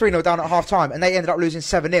 3-0 down at half time and they ended up losing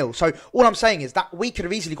 7-0. So all I'm saying is that we could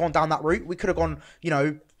have easily gone down that route. We could have gone,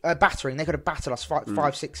 battering. They could have battered us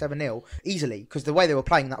 5, 6, 7-0 easily because the way they were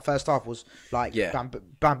playing that first half was like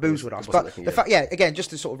bamboozled us. But the fact, again, just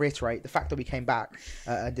to sort of reiterate, the fact that we came back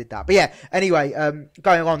and did that. But anyway,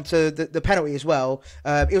 going on to the penalty as well,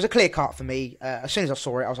 it was a clear cut for me. As soon as I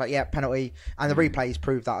saw it, I was like, penalty. And the replays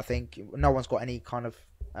proved that, I think. No one's got any kind of...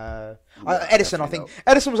 Edison, I think.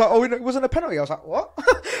 Edison was like, it wasn't a penalty. I was like, what?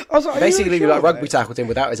 I was like, basically, you like rugby tackled him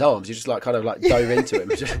without his arms. You just like kind of like dove into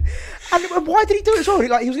him. And why did he do it as well? He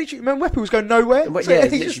was literally, Weapon was going nowhere.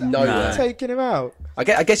 He's just nowhere. Taking him out. I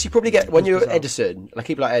guess you probably get, when you're Edison, like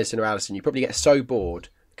people like Edison or Allison, you probably get so bored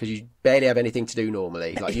because you barely have anything to do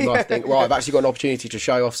normally. Like you might think, right, I've actually got an opportunity to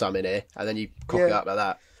show off something here, and then you cock it up like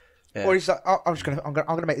that. Yeah. Or he's like, I'm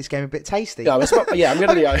gonna make this game a bit tasty. No, I'm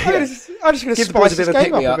gonna I'm just gonna spice this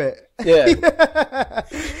game up a bit.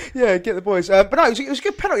 Yeah, get the boys. But no, it was a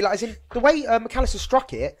good penalty. Like, as in, the way McAllister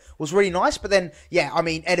struck it was really nice. But then,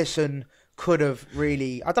 Edison could have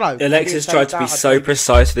really, I don't know. Alexis tried to be so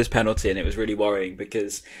precise with this penalty, and it was really worrying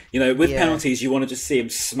because, with penalties, you want to just see him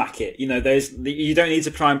smack it. You don't need to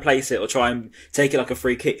try and place it or try and take it like a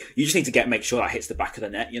free kick. You just need to make sure that hits the back of the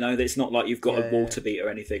net. It's not like you've got a wall to beat or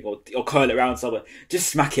anything, or curl it around somewhere. Just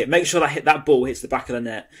smack it. Make sure that ball hits the back of the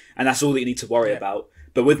net, and that's all that you need to worry about.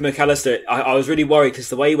 But with McAllister, I was really worried because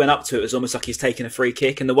the way he went up to it was almost like he's taking a free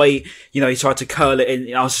kick, and the way he tried to curl it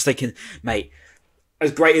in, I was just thinking, mate,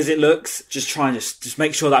 as great as it looks, just try and just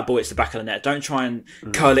make sure that ball hits the back of the net. Don't try and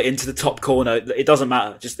curl it into the top corner. It doesn't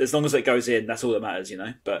matter. Just as long as it goes in, that's all that matters,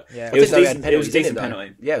 But it was decent. It was a decent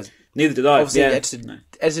penalty. Yeah, neither did I. Obviously,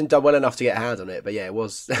 Edison done well enough to get a hand on it, but it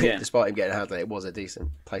was. Despite him getting a hand on it, it was a decent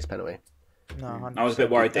place penalty. No, I was a bit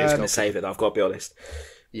worried that he was going to save it. I've got to be honest.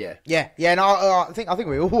 Yeah. No, I think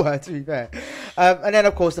we all were, to be fair. And then,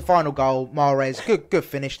 of course, the final goal, Mahrez, good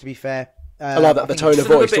finish, to be fair. I love that the tone of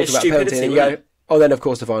voice talking about penalty, and you go, Oh, then of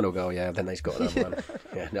course the final goal. Yeah, then they've got another one.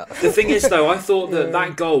 Yeah, no. The thing is, though, I thought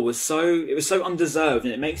that goal was so undeserved,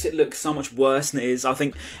 and it makes it look so much worse than it is. I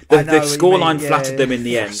think the scoreline flattered them in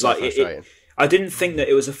the end. So I didn't think that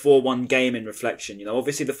it was a 4-1 game in reflection. You know,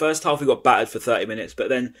 obviously the first half we got battered for 30 minutes, but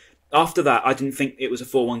then after that, I didn't think it was a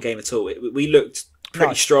 4-1 game at all. We looked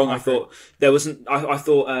pretty strong. I thought there wasn't. I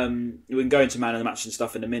thought we can go into man of the match and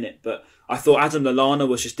stuff in a minute, but I thought Adam Lallana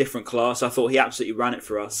was just different class. I thought he absolutely ran it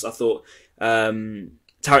for us. I thought Tariq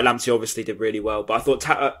Lamptey obviously did really well, but I thought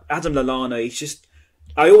Adam Lallana, he's just.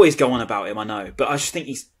 I always go on about him, I know, but I just think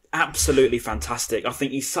he's absolutely fantastic. I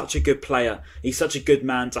think he's such a good player. He's such a good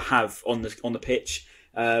man to have on the pitch.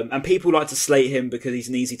 And people like to slate him because he's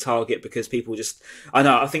an easy target, because people just, I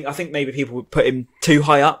know, I think maybe people would put him too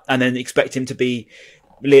high up and then expect him to be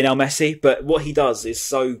Lionel Messi, but what he does is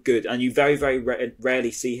so good, and you very, very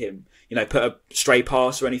rarely see him, you know, put a stray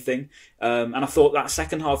pass or anything. And I thought that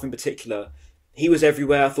second half in particular, he was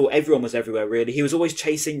everywhere. I thought everyone was everywhere, really. He was always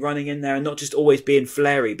chasing, running in there, and not just always being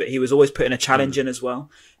flary, but he was always putting a challenge in as well.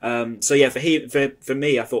 So yeah, for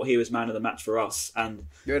me, I thought he was man of the match for us. And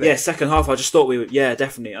yeah, second half, I just thought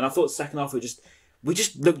definitely. And I thought second half we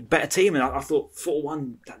just looked better team, and I thought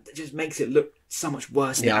 4-1 that just makes it look so much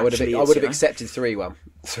worse. Than I would have accepted 3-1.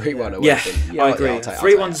 3-1. I agree.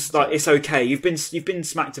 3-1's like, it's okay. You've been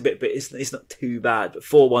smacked a bit, but it's not too bad. But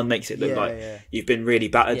 4-1 makes it look like you've been really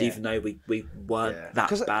battered, even though we weren't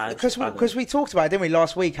that bad. Because we talked about it, didn't we,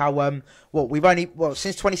 last week? How we've only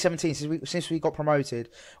since 2017, since we got promoted,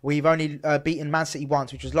 we've only beaten Man City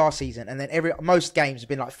once, which was last season, and then most games have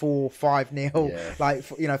been like 4-5-0, like,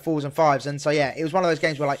 you know, 4s and 5s, and so yeah, it was one of those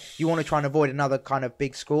games where like you want to try and avoid another kind of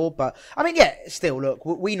big score. But I mean, still, look,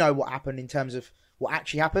 we know what happened in terms of what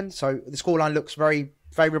actually happened. So the scoreline looks very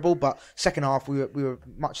favourable, but second half we were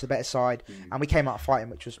much the better side, and we came out fighting,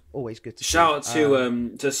 which was always good to see. Shout out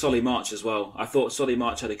to Solly March as well. I thought Solly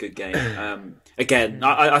March had a good game. Again,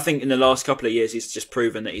 I think in the last couple of years he's just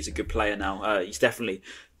proven that he's a good player now. He's definitely,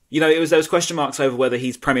 you know, there was question marks over whether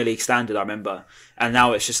he's Premier League standard, I remember, and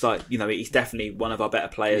now it's just like, you know, he's definitely one of our better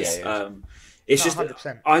players. It's just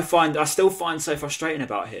 100%. I still find so frustrating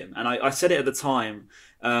about him, and I said it at the time.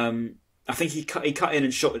 I think he cut in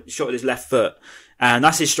and shot with his left foot, and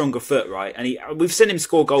that's his stronger foot, right? And we've seen him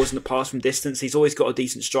score goals in the past from distance. He's always got a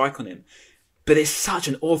decent strike on him, but it's such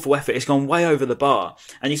an awful effort. It's gone way over the bar,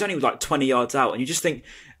 and he's only like 20 yards out. And you just think,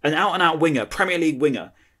 an out-and-out winger, Premier League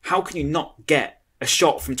winger, how can you not get a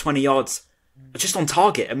shot from 20 yards just on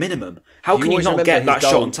target, a minimum? How can you not get that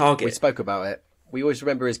shot on target? We spoke about it. We always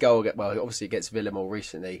remember his goal. Well, obviously against Villa more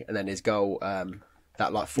recently, and then his goal.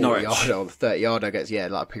 That like 40-yarder or 30-yarder against,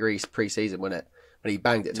 like pre-season, wasn't it? When he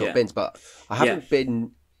banged it top bins. But I haven't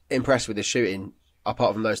been impressed with his shooting,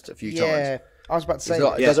 apart from those a few times. Yeah, I was about to say.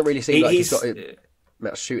 It doesn't really seem like he's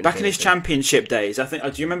got shooting. Back in his championship days, I think.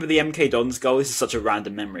 Do you remember the MK Dons goal? This is such a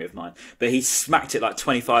random memory of mine. But he smacked it like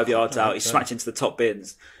 25 yards out. He smacked it into the top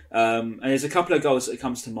bins. And there's a couple of goals that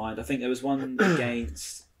comes to mind. I think there was one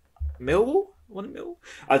against Millwall.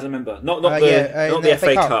 I don't remember. Not the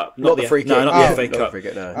FA Cup. Not the free kick. No, not the FA Cup.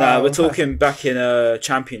 No, we're talking back in a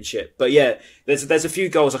championship. But yeah, there's a few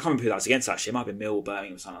goals. I can't remember who that's against, actually. It might have been Millwall,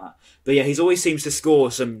 Birmingham, or something like that. But yeah, he's always seems to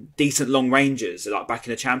score some decent long ranges, like back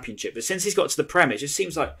in the championship. But since he's got to the Prem, it just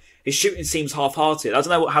seems like his shooting seems half-hearted. I don't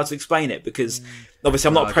know how to explain it, because obviously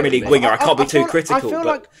I'm not a Premier League winger. I can't be too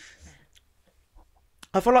critical.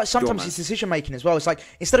 I feel like sometimes his decision making as well. It's like,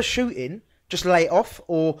 instead of shooting, just lay it off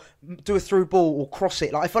or do a through ball or cross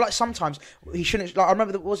it. Like, I feel like sometimes he shouldn't. Like, I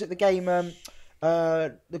remember was it the game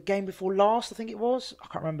before last? I think it was. I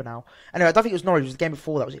can't remember now. Anyway, I don't think it was Norwich. It was the game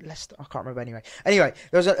before that. Was it Leicester? I can't remember. Anyway,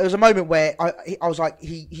 there was a moment where I was like,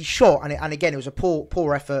 he shot and again it was a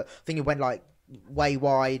poor effort. I think it went like way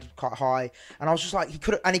wide, quite high, and I was just like, he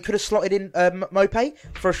could have slotted in Mope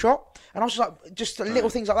for a shot, and I was just like, just little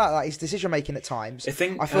things like that, like his decision making at times. I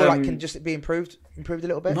feel like can just be improved a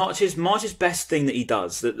little bit. March's best thing that he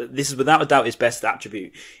does, this is without a doubt his best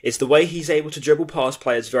attribute, it's the way he's able to dribble past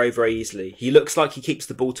players very, very easily. He looks like he keeps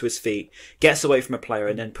the ball to his feet, gets away from a player,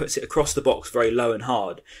 and then puts it across the box very low and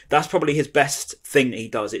hard. That's probably his best thing that he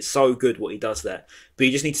does. It's so good what he does there. But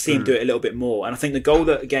you just need to see him do it a little bit more. And I think the goal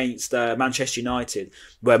that against Manchester United,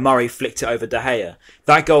 where Murray flicked it over De Gea,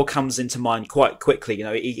 that goal comes into mind quite quickly. You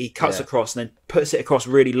know, he cuts across and then puts it across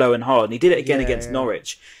really low and hard. And he did it again against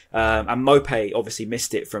Norwich. And Mope obviously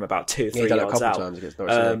missed it from about 2 or 3 yards out. Times against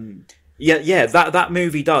Norwich, that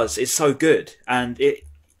move he does is so good, and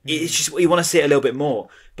it's just you want to see it a little bit more.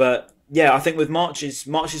 But yeah, I think with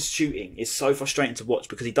March's shooting is so frustrating to watch,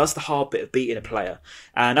 because he does the hard bit of beating a player,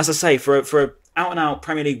 and as I say, for a out and out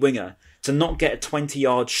Premier League winger to not get a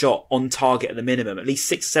 20-yard shot on target at the minimum, at least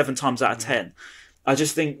 6-7 times out of 10. I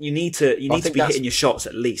just think you need to be hitting your shots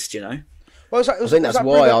at least, you know. Well, I think that's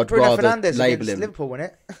why I'd rather Fernandes label him Liverpool,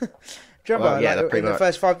 wasn't it? Do you remember in the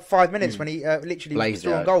first 5 minutes when he literally was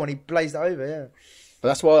on goal and he blazed it over? Yeah. But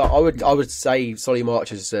that's why I would say Solly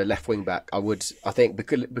March is a left wing back. I think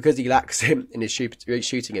because he lacks him in his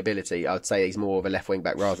shooting ability, I'd say he's more of a left wing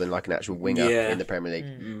back rather than like an actual winger in the Premier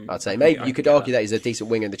League. I'd say maybe you could argue that he's a decent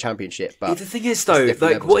winger in the Championship. But the thing is though,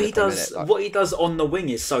 like what he does on the wing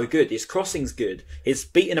is so good. His crossing's good. His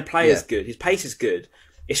beating a player's good. His pace is good.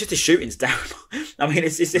 It's just his shooting's down. I mean,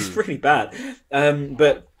 it's really bad.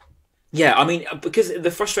 But. Yeah, I mean, because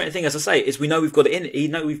the frustrating thing, as I say, is we know we've got it in.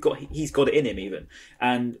 He's got it in him even,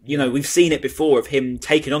 and we've seen it before of him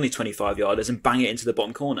taking on the 25-yarders and banging it into the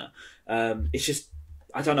bottom corner. It's just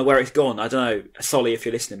I don't know where it's gone. I don't know, Solly, if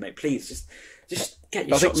you're listening, mate, please just get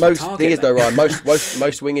your shots on target. Thing is though, Ryan, most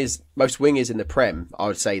wingers in the Prem, I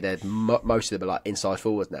would say they're most of them are like inside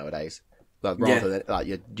forwards nowadays, rather than like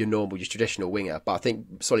your normal, your traditional winger. But I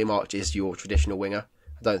think Solly March is your traditional winger.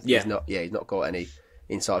 I don't think he's not got any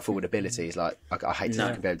inside forward abilities. Like I hate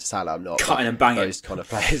to compare him to Salah. I'm not cutting and banging. Those kind of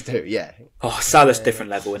players do. Yeah. Oh, Salah's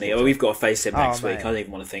different level, isn't he? Well, we've got to face him next week. I don't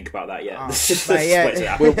even want to think about that yet.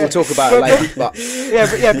 We'll talk about it later. But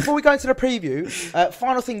before we go into the preview,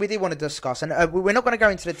 final thing we did want to discuss, and we're not going to go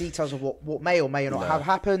into the details of what may or may not have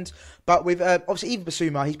happened. But with obviously even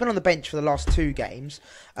Bissouma, he's been on the bench for the last 2 games.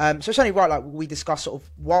 So it's only right, like we discuss sort of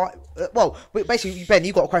why. Basically, Ben,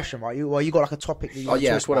 you got a question, right? You got like a topic that you. I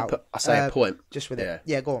just want to say a point. Just with it.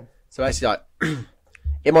 Yeah, go on. So basically, like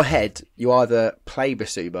in my head, you either play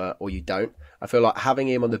Bissouma or you don't. I feel like having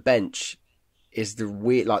him on the bench is the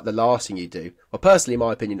last thing you do. Well, personally, in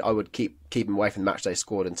my opinion, I would keep him away from the matchday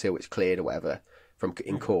squad until it's cleared or whatever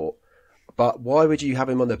in court. But why would you have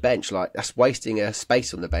him on the bench? Like, that's wasting a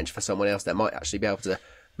space on the bench for someone else that might actually be able to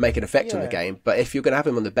make an effect on the game. But if you're going to have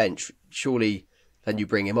him on the bench, surely then you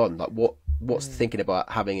bring him on. Like, what's thinking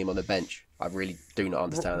about having him on the bench? I really do not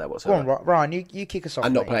understand that whatsoever. Go on, Ryan, you kick us off.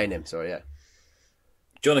 I'm not playing him, sorry, yeah.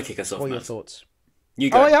 Do you want to kick us off, What are your thoughts? You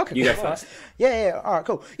go. You go first. Yeah. All right,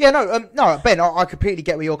 cool. Yeah, no, Ben, I completely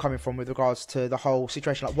get where you're coming from with regards to the whole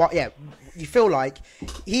situation. Like, what? Yeah, you feel like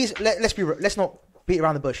he's. Let's not beat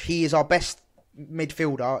around the bush. He is our best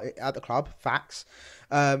midfielder at the club. Facts.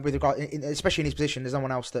 With regard, especially in his position, there's no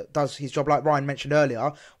one else that does his job. Like Ryan mentioned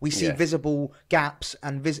earlier, we see visible gaps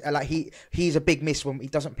and he's a big miss when he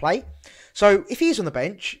doesn't play. So if he's on the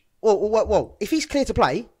bench, well, if he's clear to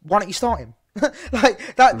play, why don't you start him?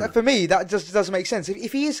 Like that for me, that just doesn't make sense.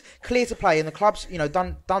 If he is clear to play and the club's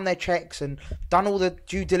done their checks and done all the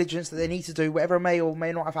due diligence that they need to do, whatever may or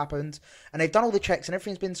may not have happened, and they've done all the checks and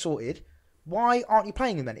everything's been sorted. Why aren't you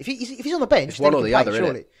playing him then? If he's on the bench, it's one or the other,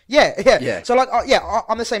 surely. Yeah. So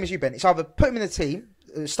I'm the same as you, Ben. It's either put him in the team,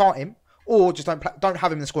 start him, or just don't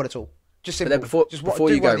have him in the squad at all. Just simple. But then before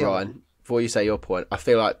you go, Ryan, before you say your point, I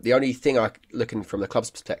feel like the only thing looking from the club's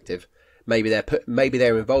perspective, maybe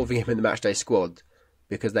they're involving him in the matchday squad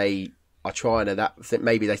because they are trying to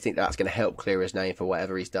maybe they think that's going to help clear his name for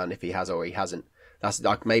whatever he's done, if he has or he hasn't. That's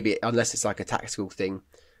like maybe unless it's like a tactical thing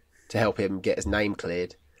to help him get his name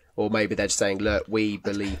cleared. Or maybe they're just saying, look, we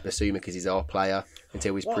believe Bissouma because he's our player.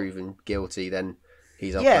 Until he's proven guilty, then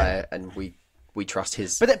he's our player, and we trust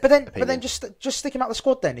his. But then just stick him out the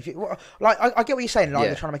squad. Then, if you like, I get what you're saying. Like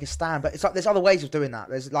they're trying to make a stand, but it's like there's other ways of doing that.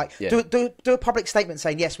 There's like do a public statement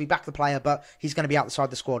saying yes, we back the player, but he's going to be outside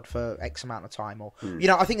the squad for X amount of time. Or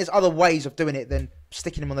I think there's other ways of doing it than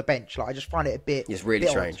sticking him on the bench. Like I just find it a bit. It's really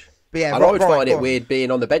strange. But yeah, and I would find it weird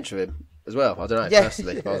being on the bench with him as well. I don't know,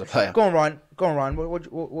 personally, if I was a player. Go on, Ryan.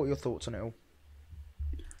 What are your thoughts on it all?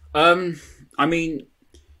 I mean,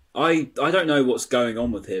 I don't know what's going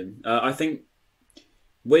on with him. I think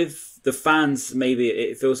with the fans, maybe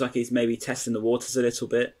it feels like he's maybe testing the waters a little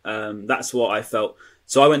bit. That's what I felt.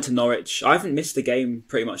 So I went to Norwich. I haven't missed a game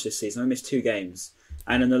pretty much this season. I missed 2 games.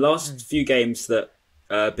 And in the last few games that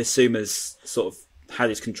Bissouma's sort of had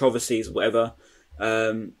his controversies or whatever,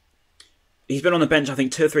 he's been on the bench, I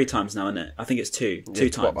think, 2 or 3 times now, isn't it? I think it's two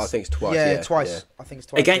times. I think it's twice. Yeah, twice. Yeah. I think it's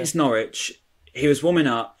twice. Against Norwich, he was warming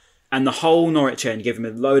up, and the whole Norwich end gave him a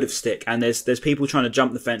load of stick. And there's people trying to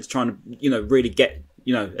jump the fence, trying to really get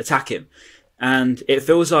attack him. And it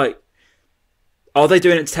feels like, are they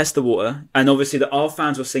doing it to test the water? And obviously, our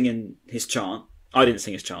fans were singing his chant. I didn't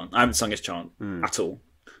sing his chant. I haven't sung his chant at all.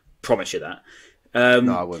 Promise you that.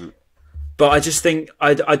 No, I wouldn't. But I just think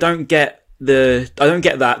I don't get. I don't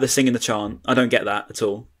get the singing the chant. I don't get that at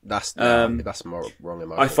all. That's more wrong in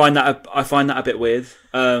my opinion. I find that a bit weird.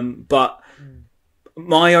 But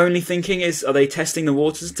my only thinking is, are they testing the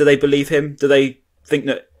waters? Do they believe him? Do they think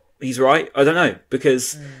that he's right. I don't know,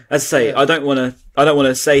 because as I say, I don't want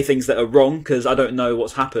to say things that are wrong because I don't know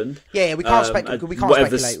what's happened. Yeah, we can't speculate.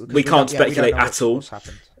 We can't speculate at all.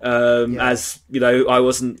 As you know, I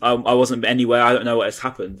wasn't anywhere. I don't know what has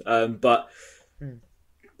happened. But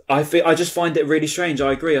I just find it really strange.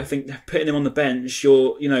 I agree. I think putting him on the bench,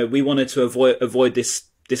 we wanted to avoid this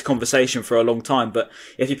conversation for a long time. But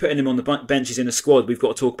if you're putting him on the bench, he's in the squad. We've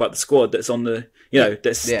got to talk about the squad that's on the,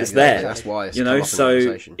 that's there. That's why it's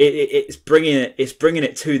so it's bringing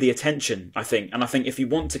it to the attention. I think, and I think if you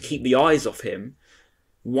want to keep the eyes off him,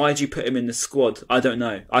 why do you put him in the squad? I don't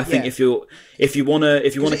know. I think if you want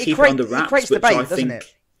to keep it under wraps, which debate, I think,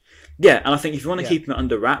 and I think if you want to keep him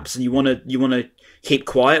under wraps and you want to keep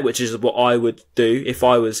quiet, which is what I would do if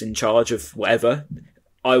I was in charge of whatever.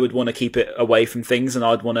 I would want to keep it away from things, and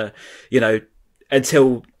I'd want to,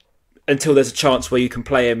 until there's a chance where you can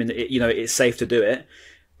play him and it's safe to do it.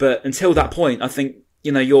 But until that point, I think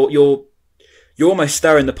you're almost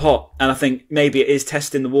stirring the pot, and I think maybe it is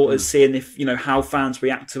testing the waters, seeing if how fans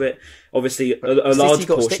react to it. Obviously, a large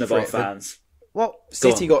portion of our fans.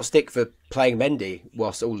 City got stick for playing Mendy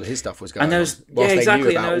whilst all of his stuff was going on. Whilst they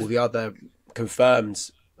knew about all the other confirmed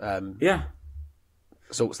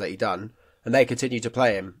sorts that he'd done. And they continued to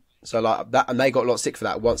play him, so like that, and they got a lot of stick for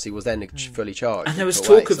that once he was then fully charged. And there was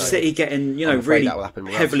talk of City getting, really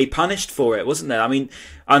heavily punished for it, wasn't there? I mean,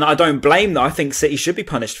 and I don't blame them. I think City should be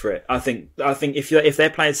punished for it. I think if they're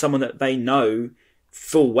playing someone that they know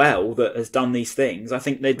full well that has done these things, I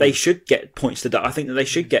think they should get points to that. I think that they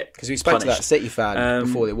should get, because we spoke to that City fan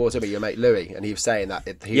before the awards, your mate Louis, and he was saying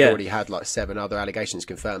that he already had like 7 other allegations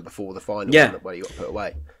confirmed before the final where he got put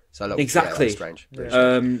away. So look, exactly. Strange.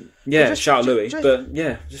 Shout out Louis, but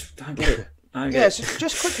just don't get it. So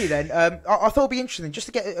just quickly then, I thought it'd be interesting just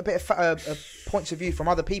to get a bit of points of view from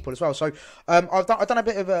other people as well. So I've done a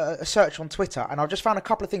bit of a search on Twitter, and I've just found a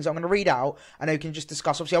couple of things I'm going to read out, and then we can just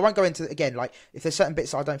discuss. Obviously, I won't go into again. Like if there's certain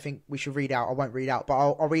bits that I don't think we should read out, I won't read out, but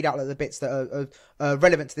I'll read out the bits that are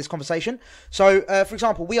relevant to this conversation. So, for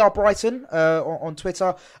example, we are Brighton on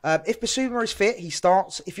Twitter. If Bissouma is fit, he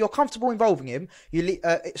starts. If you're comfortable involving him,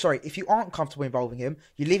 if you aren't comfortable involving him,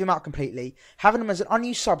 you leave him out completely. Having him as an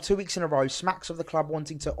unused sub 2 weeks in a row smacks of the club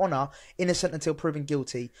wanting to honour innocent until proven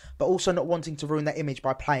guilty, but also not wanting to ruin their image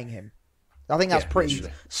by playing him. I think that's pretty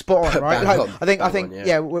spot on, right? I think,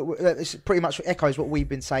 it's pretty much echoes what we've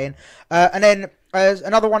been saying. And then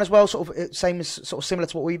another one as well, similar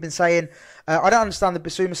to what we've been saying. I don't understand the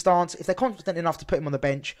Bissouma stance. If they're confident enough to put him on the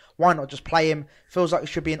bench, why not just play him? Feels like it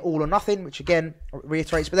should be an all or nothing, which again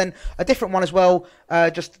reiterates. But then a different one as well,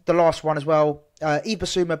 just the last one as well.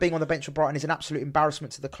 Bissouma being on the bench for Brighton is an absolute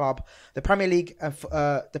embarrassment to the club, the Premier League,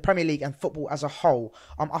 and football as a whole.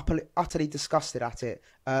 I'm utterly disgusted at it.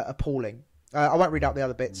 Appalling. I won't read out the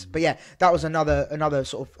other bits, but yeah, that was another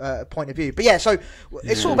sort of point of view. But yeah, so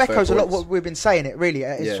it sort of echoes a lot what we've been saying. It really,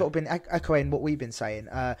 it's sort of been echoing what we've been saying,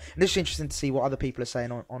 and it's interesting to see what other people are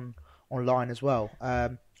saying online as well.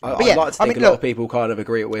 I'd like to think a lot of people kind of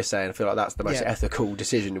agree with what we're saying. I feel like that's the most ethical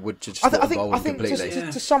decision. It would just involve him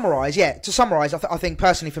completely. To summarise, I think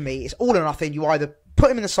personally for me, it's all or nothing. You either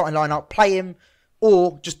put him in the starting lineup, play him,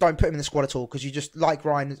 or just don't put him in the squad at all, because you just, like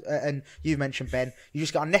Ryan and you mentioned, Ben, you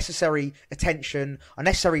just got unnecessary attention,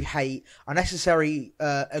 unnecessary hate, unnecessary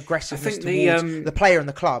aggressiveness towards the player and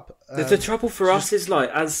the club. The trouble for us is,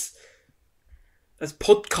 like, as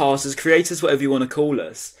podcasters, creators, whatever you want to call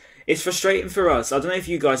us, it's frustrating for us. I don't know if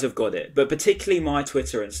you guys have got it, but particularly my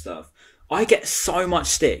Twitter and stuff, I get so much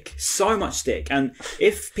stick. And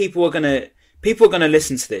if people are gonna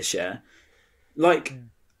listen to this,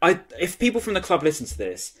 if people from the club listen to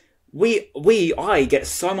this, I get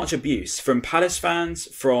so much abuse from Palace fans,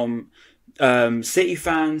 from City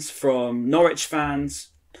fans, from Norwich fans,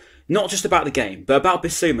 not just about the game, but about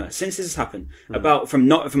Bissouma. Since this has happened,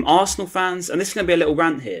 from Arsenal fans, and this is going to be a little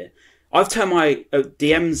rant here. I've turned my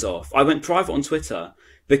DMs off. I went private on Twitter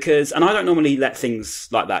and I don't normally let things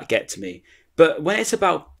like that get to me, but when it's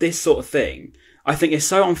about this sort of thing, I think it's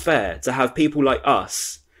so unfair to have people like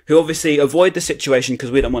us, who obviously avoid the situation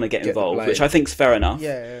because we don't want to get involved, which I think is fair enough.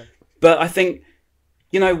 Yeah. But I think,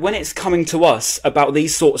 when it's coming to us about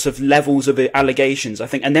these sorts of levels of allegations, I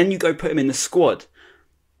think, and then you go put him in the squad,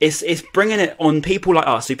 it's bringing it on people like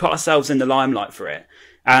us who put ourselves in the limelight for it.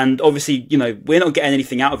 And obviously, we're not getting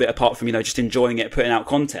anything out of it apart from, just enjoying it, putting out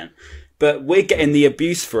content. But we're getting the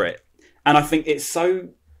abuse for it. And I think it's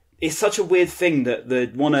such a weird thing that they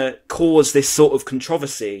want to cause this sort of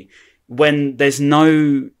controversy when there's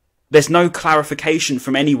no clarification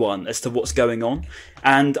from anyone as to what's going on.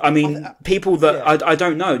 And I mean, people that I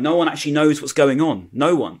don't know, no one actually knows what's going on.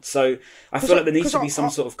 No one. So I feel like there needs to be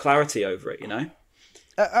some sort of clarity over it,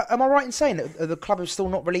 Am I right in saying that the club have still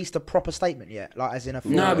not released a proper statement yet? Like, as in a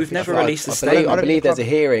no, we've never released a statement. I believe there's a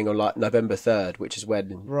hearing on like November 3rd, which is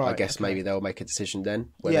when I guess okay. maybe they'll make a decision then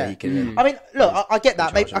whether he can. I mean, look, I get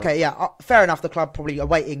that. Maybe, okay, yeah, fair enough. The club probably are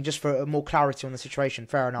waiting just for more clarity on the situation.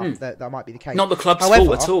 Fair enough. That might be the case. Not the club's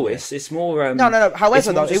fault at all. It's more. No.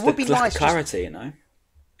 However, though, it would be nice clarity, you know.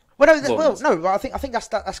 Well, no. I think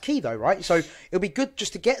that's key though, right? So it'll be good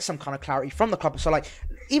just to get some kind of clarity from the club. So like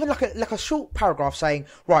even like a short paragraph saying,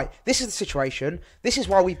 right, this is the situation. This is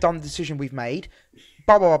why we've done the decision we've made.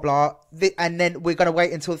 Blah blah blah blah. And then we're going to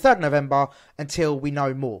wait until the 3rd of November until we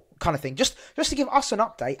know more, kind of thing. Just to give us an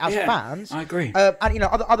update as fans. I agree. And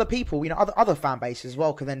other people, other fan bases as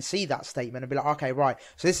well can then see that statement and be like, okay, right.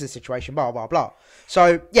 So this is the situation. Blah blah blah.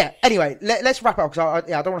 So yeah. Anyway, let's wrap up because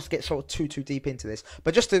I don't want us to get sort of too deep into this.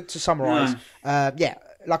 But just to summarise,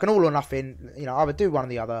 like an all or nothing. I would do one or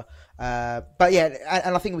the other. But yeah,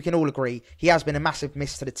 and I think we can all agree he has been a massive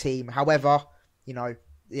miss to the team. However,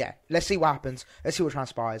 yeah, let's see what happens. Let's see what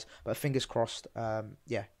transpires. But fingers crossed.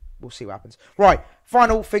 We'll see what happens. Right,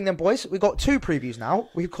 final thing then, boys. We've got 2 previews now.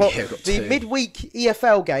 We've got the midweek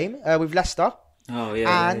EFL game with Leicester. Oh,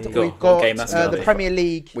 yeah. And we've got the Premier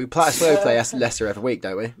League. We play Leicester every week,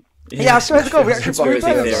 don't we? Yeah, I swear to God, we actually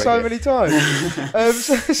played them so many times.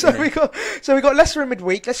 So we got Leicester in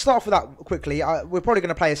midweek. Let's start off with that quickly. We're probably going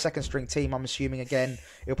to play a second string team. I'm assuming again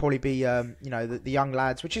it'll probably be the young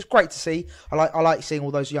lads, which is great to see. I like seeing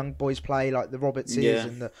all those young boys play, like the Robertses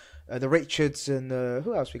and the Richards and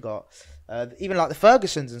who else we got? Even like the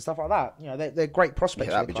Fergusons and stuff like that. They're great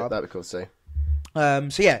prospects. Yeah, that'd be cool to see.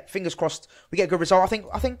 So yeah, fingers crossed we get a good result.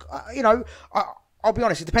 I think I'll be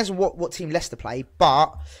honest, it depends on what team Leicester play,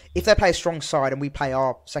 but if they play a strong side and we play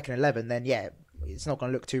our second 11, then yeah, it's not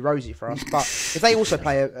going to look too rosy for us. But if they also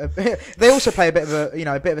play a bit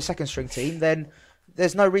of a second string team, then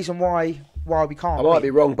there's no reason why we can't. I might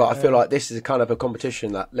be wrong, but I feel like this is a kind of a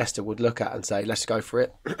competition that Leicester would look at and say, let's go for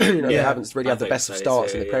it. They haven't really had the best of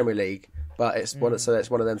starts in the Premier League, but it's one of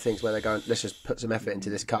them things where they're going, let's just put some effort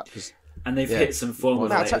into this cup. And they've hit some form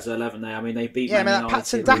with as 11 there. I mean, they beat Man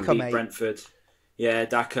United, they beat Brentford. Yeah,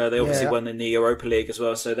 Daka. They obviously won in the Europa League as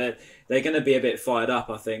well, so they're going to be a bit fired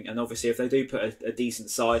up, I think. And obviously, if they do put a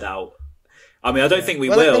decent side out, I mean, I don't think we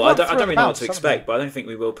will. I don't really know what to expect, but I don't think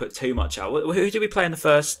we will put too much out. Who did we play in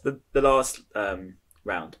the last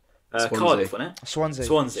round? Cardiff, wasn't it?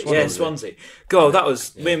 Swansea. Yeah, Swansea. God, that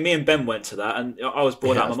was me and Ben went to that, and I was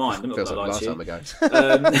bored out of my mind. I'm not gonna lie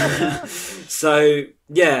to you. So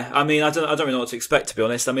yeah, I mean, I don't really know what to expect, to be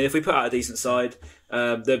honest. I mean, if we put out a decent side,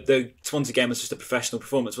 the Swansea game was just a professional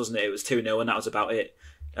performance, wasn't it? It was 2-0, and that was about it.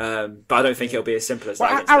 But I don't think it'll be as simple as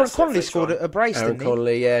that. Aaron Connolly scored a brace, didn't he?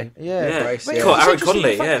 Connolly, yeah. Aaron Connolly, I forgot about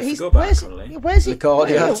Connolly. Where's he?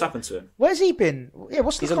 What's happened to him? Where's he been? Yeah,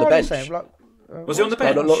 what's the Cardiff saying? Like, was he on the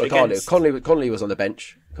bench? No, not Connolly. Connolly was on the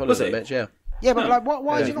bench. Was he? On the bench, yeah. Yeah, but like,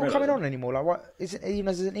 why is he not coming on anymore? Like, what is it? Even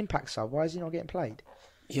as an impact sub, why is he not getting played?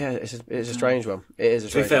 Yeah, it's a strange one. It is a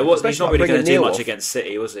strange one. To be fair, he's not really going to do much against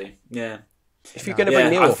City, was he? Yeah. If you're going to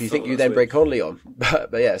bring Neil off, you think you then bring Connolly on.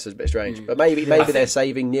 But yeah, it's a bit strange. But maybe they're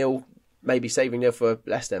saving Neil. Maybe saving Neil for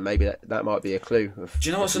Leicester. Maybe that might be a clue. Do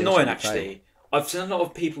you know what's annoying? Actually, I've seen a lot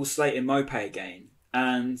of people slating Mopé again,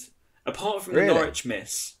 and apart from the Norwich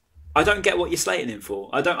miss, I don't get what you're slating him for.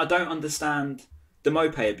 I don't understand the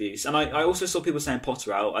Mopé abuse, and I also saw people saying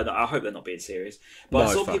Potter out. I hope they're not being serious, but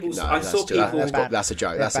I saw people. That's a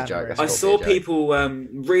joke. That's a joke. I saw people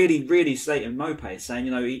really slating Mopé, saying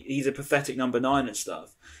he's a pathetic number 9 and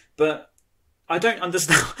stuff, but I don't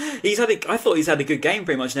understand. I thought he's had a good game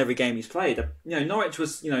pretty much in every game he's played. Norwich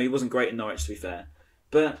was he wasn't great in Norwich, to be fair,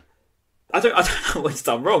 but I don't know what he's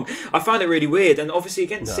done wrong. I find it really weird, and obviously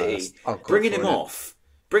against City, bringing him off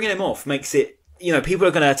makes it, people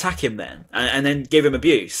are going to attack him then and then give him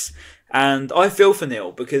abuse. And I feel for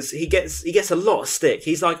Neil because he gets a lot of stick.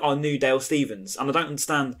 He's like our new Dale Stephens, and I don't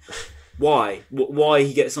understand why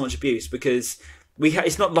he gets so much abuse, because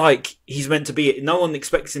it's not like he's meant to be. No one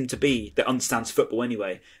expects him to be that understands football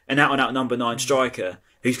anyway. An out and out number 9 striker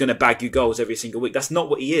who's going to bag you goals every single week. That's not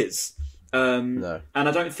what he is. No. And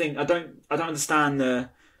I don't understand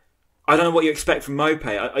I don't know what you expect from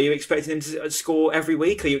Mopé. Are you expecting him to score every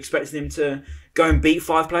week? Are you expecting him to go and beat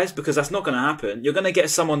 5 players? Because that's not going to happen. You're going to get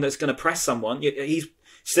someone that's going to press someone. He's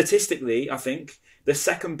statistically, I think, the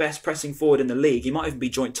second best pressing forward in the league. He might even be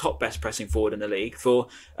joint top best pressing forward in the league for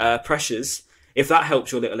pressures, if that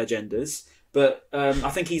helps your little agendas. But I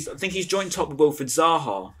think he's joint top with Wilfried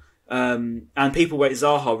Zaha, and people rate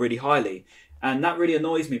Zaha really highly. And that really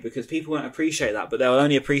annoys me because people won't appreciate that, but they'll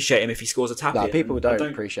only appreciate him if he scores a tap. No, people don't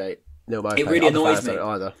appreciate Neil Mopé. It really annoys me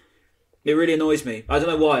either. It really annoys me. I don't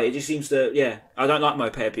know why. It just seems to, I don't like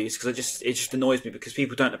Maupay abuse because it just annoys me because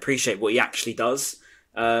people don't appreciate what he actually does.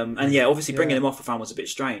 Obviously bringing him off I found was a bit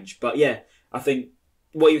strange. But I think,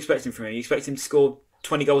 what are you expecting from him? You expect him to score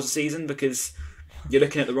 20 goals a season because you're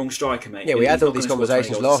looking at the wrong striker, mate. Yeah, we had all these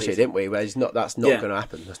conversations last year, didn't we? Where that's not going to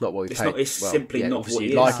happen. That's not what we paid. It's simply not what he is.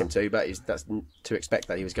 You'd like him to, but that's to expect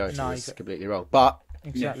that he was going to is completely wrong. But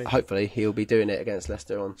hopefully he'll be doing it against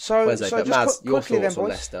Leicester on Wednesday. But Mads, your thoughts on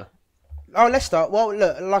Leicester? Oh, Leicester. Well,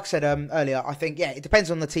 look, like I said earlier, I think it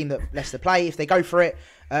depends on the team that Leicester play. If they go for it,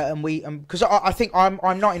 because I think I'm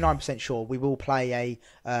 99% sure we will play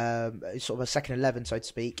a sort of a second 11, so to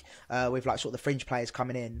speak, with like sort of the fringe players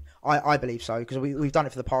coming in. I believe so because we've done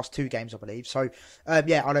it for the past 2 games, I believe. So I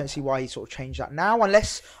don't see why he sort of changed that now,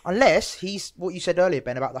 unless he's what you said earlier,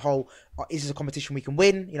 Ben, about the whole is this a competition we can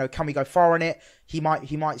win? You know, can we go far in it? He might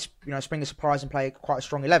spring a surprise and play quite a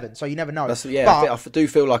strong 11. So you never know. I do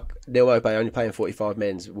feel like Neil Maupay only playing 45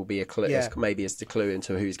 mins will be a clue. Maybe it's the clue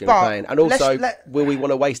into who's going to be playing. And also, will we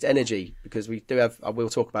want to waste energy? Because we do have. We'll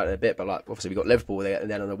talk about it in a bit. But like, obviously, we've got Liverpool there,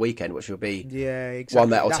 and then on the weekend, which will be one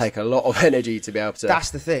that will take a lot of energy to be able to.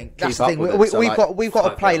 That's the thing. We've got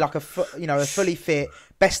to play like a fully fit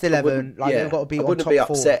best 11. They've got to be. I wouldn't be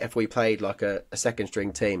upset if we played like a second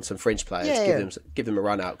string team, some fringe players, give them a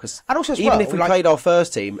run out. Because even if we played our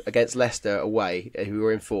first team against Leicester away, who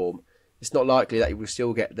were in form, it's not likely that we'll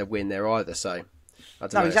still get the win there either. So I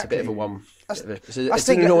don't know. Exactly. It's a bit of a one. It's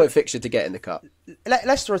an annoying fixture to get in the cup.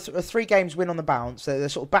 Leicester are 3 games win on the bounce. They're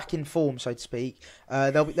sort of back in form, so to speak.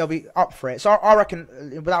 They'll be up for it. So I reckon,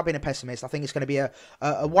 without being a pessimist, I think it's going to be a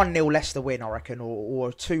 1-0 Leicester win. I reckon, or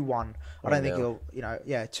a 2-1. I don't think it'll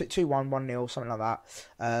 2-1, 1-0, something like that.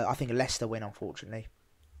 I think a Leicester win, unfortunately.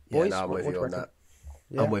 Boys, I'm with you on that.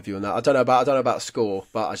 Yeah. I'm with you on that. I don't know about score,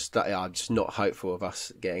 but I'm just not hopeful of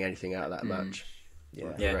us getting anything out of that match.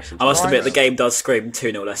 Yeah. I must admit, the game does scream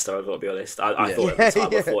 2-0 Leicester, I've got to be honest. I thought it at the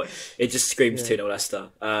time. I thought it just screams 2-0 Leicester.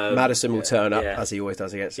 Madison will turn up, as he always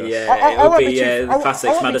does against us. Yeah, it would be the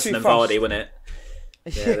classics, Madison and Vardy, wouldn't it?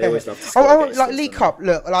 Yeah, they always love to score like League Cup,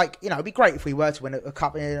 look, like, it'd be great if we were to win a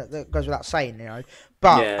cup, that goes without saying,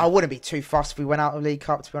 But I wouldn't be too fussed if we went out of League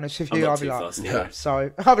Cup, to be honest with you. I'd be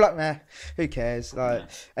like, meh, who cares?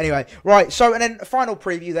 Anyway, right, so, and then final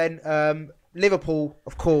preview then, Liverpool,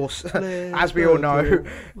 of course, as we all know,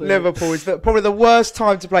 Liverpool is probably the worst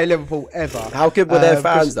time to play Liverpool ever. How good were their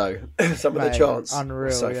fans, though? Some of the chants.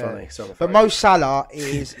 Unreal, so funny. But Mo Salah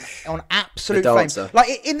is on absolute fame.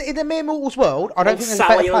 Like, in the mere mortals world, I don't think there's a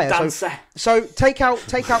better player. So take out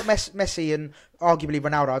Messi and arguably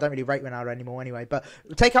Ronaldo. I don't really rate Ronaldo anymore anyway, but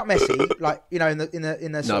take out Messi, like, in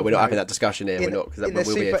the no, we're not having that discussion here. We're not, because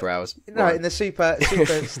we'll be here for hours. No, in the super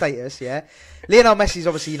status, yeah. Lionel Messi's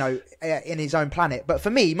obviously, in his own planet, but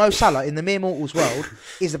for me, Mo Salah in the mere mortals world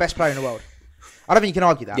is the best player in the world. I don't think you can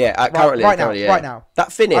argue that. Yeah, currently, right now.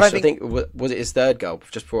 That finish, I think, was it his 3rd goal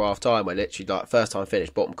just before half time, where literally like first time finish,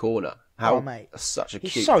 bottom corner. Mate, such a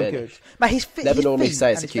cute he's so finish. Good. Mate, Never normally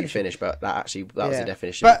say it's a cute finish, but that was the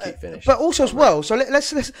definition of a cute finish. But also as well, so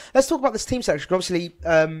let's talk about this team selection. Obviously,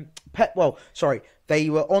 they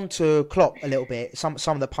were on to Klopp a little bit, some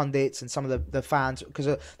of the pundits and some of the fans, because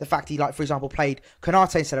of the fact he, like, for example, played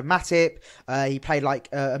Konate instead of Matip. He played like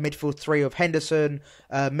a midfield 3 of Henderson,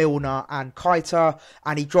 Milner and Keita,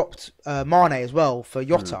 and he dropped Mane as well for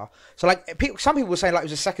Jota. So like some people were saying like it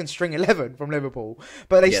was a second string 11 from Liverpool,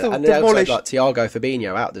 but they still demolished. Like Thiago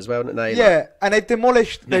Fabinho out as well, didn't they? Yeah, and they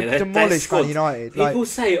demolished Man United. People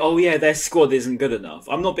say, "Oh yeah, their squad isn't good enough."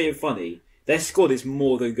 I'm not being funny. Their squad is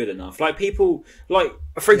more than good enough. Like, people, like,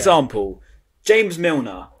 for example, James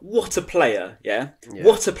Milner, what a player,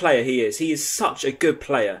 What a player he is. He is such a good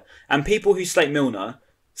player. And people who slate Milner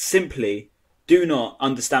simply do not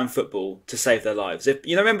understand football to save their lives. If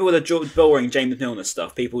remember with the George Bellring, James Milner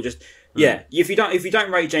stuff, people just, if you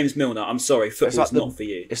don't rate James Milner, I'm sorry, football's not for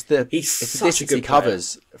you. It's the distance he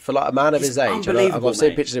covers for like a man of his age. I've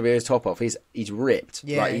seen pictures of him his top off. He's ripped.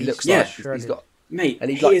 Yeah, like, he looks like he's got. Mate,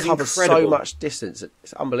 and he covers incredible. So much distance.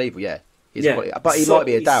 It's unbelievable, But he might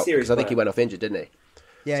be a doubt, because I think he went off injured, didn't he?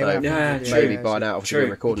 Yeah, maybe by now, obviously, we're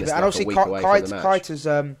recording this. And also, Keita's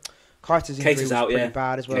injury out, pretty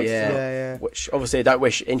bad as well. Yeah. Which, obviously, I don't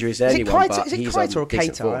wish injuries to anyone, but is it Keita or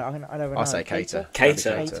Keita? I don't know. I'll say Keita.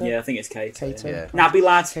 Keita. Yeah, I think it's Keita. Nabby,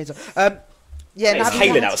 lads. It's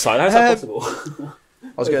hailing outside. How's that possible?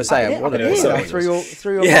 I was going to say, I'm one of them.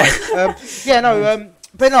 Through your mic.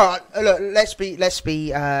 But no, look. Let's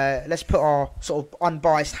put our sort of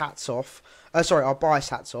unbiased hats off. Our biased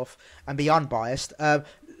hats off and be unbiased. I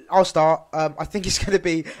I'll start. I think it's going to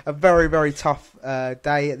be a very, very tough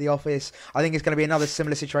day at the office. I think it's going to be another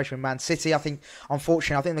similar situation with Man City. I think,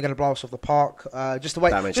 unfortunately, they're going to blow us off the park. Just the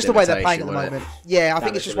way they're playing at the moment. Yeah, I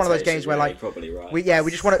think it's just one of those games where, like, probably right. we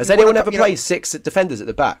just want to. Has anyone ever played 6 defenders at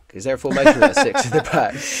the back? Is there a formation that's 6 at the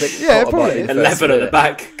back? Yeah, probably 11 at the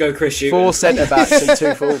back. Go Chris Hughton. 4 centre backs and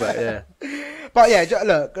 2 fullback. Yeah. But yeah,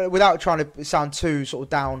 look, without trying to sound too sort of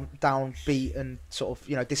downbeat and sort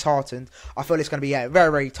of disheartened, I feel it's going to be a very,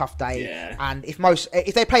 very tough day. Yeah. And if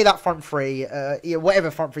they play that front three, whatever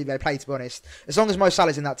front three they play, to be honest, as long as Mo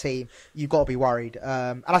Salah's in that team, you've got to be worried.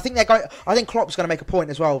 And I think I think Klopp's going to make a point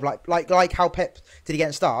as well, of like how Pep did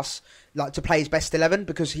against us. Like, to play his best 11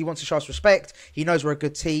 because he wants to show us respect. He knows we're a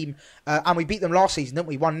good team, and we beat them last season, didn't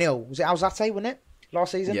we? 1-0. Was it Alzate, wasn't it?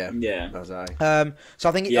 Last season, yeah. So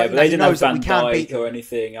I think but they didn't have Van Dijk or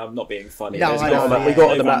anything. I'm not being funny. No, we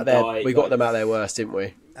got them out there. We got them out there worse, didn't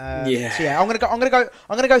we? So I'm gonna go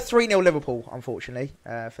 3-0 Liverpool. Unfortunately,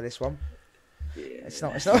 for this one, it's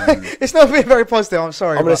not being very positive. I'm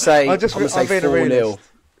sorry. I'm gonna say 4-0.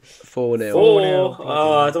 4-0. 4.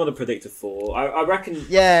 I don't want to predict a 4. I reckon.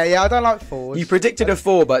 Yeah. I don't like 4s. You predicted a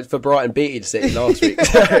 4, but for Brighton beating City last week.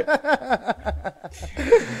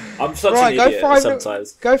 I'm such an idiot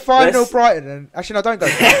sometimes. Go 5-0 Brighton, and actually no, don't go.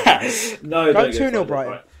 No, go 2-0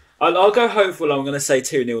 Brighton. I'll go hopeful. I'm going to say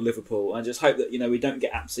 2-0 Liverpool, and just hope that we don't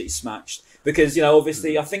get absolutely smashed because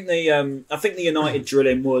obviously I think the United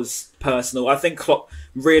drilling was personal. I think Klopp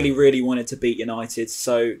really, really wanted to beat United,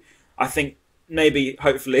 so I think. Maybe,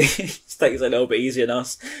 hopefully, take it a little bit easier than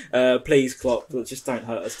us. Please, Klopp, just don't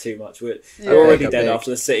hurt us too much. We're already dead after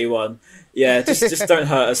the City one. Yeah, just don't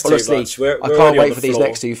hurt us too much. We're I can't wait for these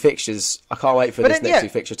next 2 fixtures. I can't wait for this next 2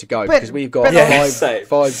 fixtures to go because we've got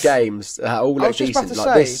 5 games that all look decent.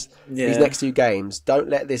 Like this, these next 2 games.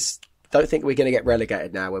 Don't think we're going to get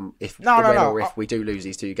relegated now if we do lose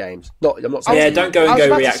these 2 games. I'm not saying don't go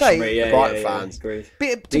reactionary. Brighton fans.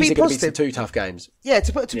 These are going to be some 2 tough games. Yeah,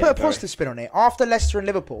 to put a positive spin on it. After Leicester and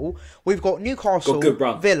Liverpool, we've got Newcastle,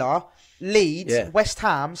 Villa, Leeds, West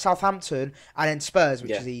Ham, Southampton, and then Spurs,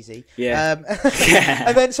 which is easy. Yeah.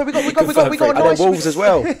 And then so we got a nice Wolves as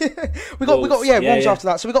well. we got Wolves after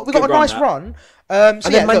that. So we got a nice run. And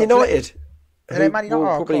then Man United. And then Man United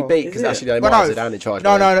will probably beat because actually they might have Zidane in charge.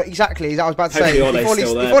 No, exactly. I was about to say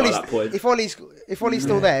if Ollie's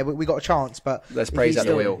still there, we got a chance. But let's praise at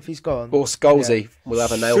the wheel. If he's gone, or Scholesy will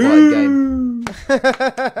have a nail-biting game.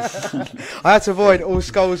 I had to avoid all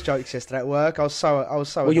Scholes jokes yesterday at work. I was so.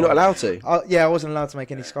 Well, you're not allowed to. I wasn't allowed to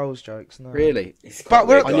make any Scholes jokes. No. Really? But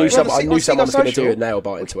I knew someone was going to do a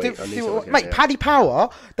nail-biting tweet. Mate, Paddy Power,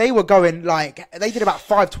 they were going they did about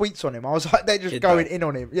 5 tweets on him. I was like, they're just going in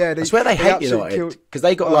on him. Yeah, I swear they hate United because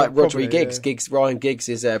they got Rodri Giggs. Ryan Giggs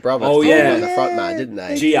is their brother. Oh yeah, the front man, didn't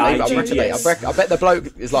they? I bet the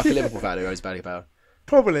bloke is like a Liverpool fan who owns Paddy Power.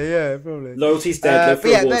 Probably. Loyalty's dead.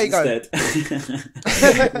 There you go.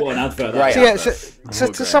 What an advert! So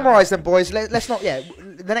to summarise them, boys, let's not.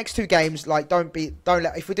 The next 2 games, don't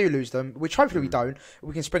let. If we do lose them, which hopefully we don't,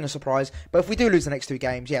 we can spring a surprise. But if we do lose the next 2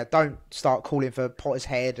 games, don't start calling for Potter's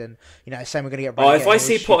head and saying we're going to get. If I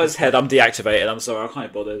see Potter's head, I'm deactivated. I'm sorry, I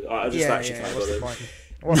can't bother. I just actually can't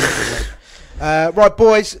bother. Right,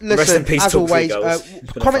 boys. Listen, peace, as always,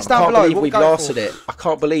 comments down below. I can't believe we've lasted it. I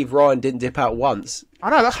can't believe Ryan didn't dip out once. I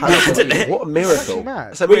know, that's mad. What a miracle!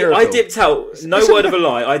 That's a miracle. I dipped out. No word of a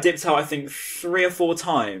lie. I dipped out. I think 3 or 4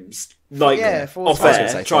 times, off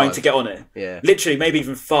air, trying to get on it. Yeah, literally, maybe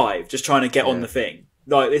even 5, just trying to get on the thing.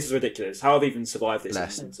 This is ridiculous. How I've even survived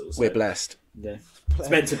this? We're blessed. Yeah. It's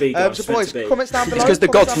meant to be, guys. So boys, comments down below. It's because the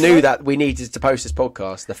gods knew that we needed to post this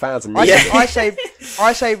podcast. The fans and I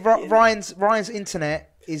say Ryan's internet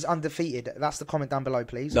is undefeated. That's the comment down below,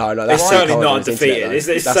 please. No, that's certainly not undefeated.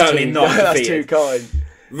 It's certainly not undefeated. That's too kind.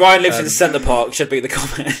 Ryan lives in Centre Park should be the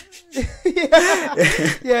comment. Go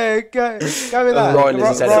with that. Ryan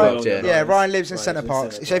lives in Centre Park. Yeah, Ryan lives in Centre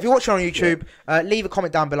Park. So if you're watching on YouTube, leave a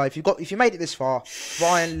comment down below. If you made it this far,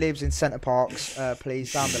 Ryan lives in Centre Parks.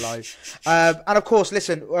 Please down below. And of course,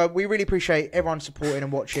 listen, we really appreciate everyone supporting and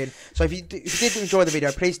watching. So if you did enjoy the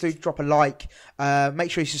video, please do drop a like. Make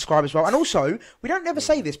sure you subscribe as well. And also, we don't never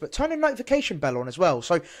say this, but turn the notification bell on as well.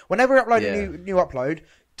 So whenever we upload a new upload.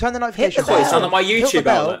 Turn the notification bell. It's on my YouTube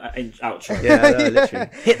outro. Yeah, literally.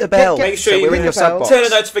 Hit the bell. Make sure you're in your sub box. Turn the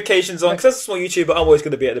notifications on, because as a small YouTuber, I'm always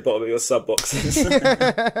going to be at the bottom of your sub boxes. But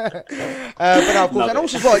no, of course, and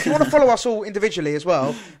also as well, if you want to follow us all individually as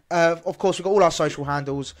well, of course we've got all our social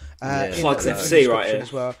handles. Plugs FC right here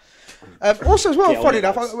as well. Also as well, funny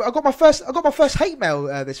enough, I got my first hate mail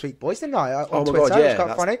this week, boys, didn't I? On Twitter. God, yeah, that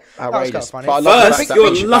was quite funny. Outrageous. That was quite funny.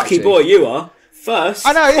 You're a lucky boy, you are. First?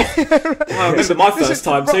 I know. I remember my first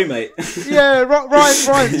time too, mate. Yeah,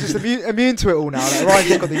 Ryan's just immune to it all now. Like, Ryan's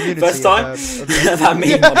just got the immunity. First time? Of that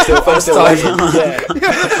meme, I'm still first time.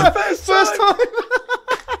 First time.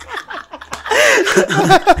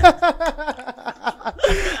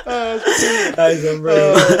 That is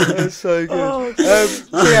unreal. That's so good.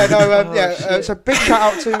 So big shout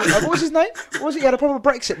out to what was his name? What was it? He had a proper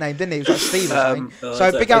Brexit name, didn't he? It was like Steve or something.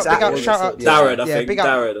 So big out, shout out, Darren. I think big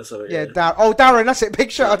Darren or something. Yeah, Darren. Oh, Darren, that's it.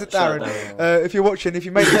 Big shout out to Darren. If you're watching, if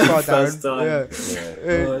you made it far,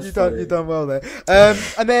 Darren, you've done well there.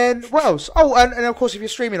 And then what else? Oh, and of course, if you're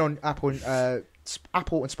streaming on Apple and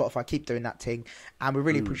Spotify, keep doing that thing, and we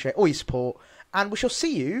really appreciate all your support. And we shall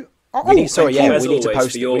see you. We need to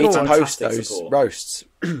post those roasts.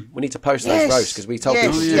 We need to post those roasts because we told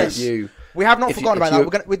people to review. We have not forgotten about that.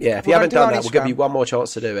 If you haven't done that, we'll give you one more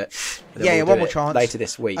chance to do it. One more chance later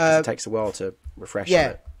this week. It takes a while to refresh. On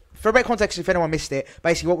it. For a bit of context, if anyone missed it,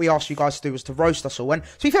 basically what we asked you guys to do was to roast us all. And to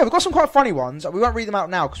be fair, we've got some quite funny ones. We won't read them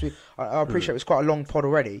out now because I appreciate it's quite a long pod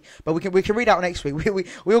already. But we can read out next week.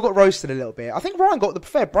 We all got roasted a little bit. I think Ryan got the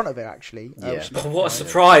fair brunt of it actually. What a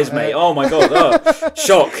surprise, mate! Oh my god,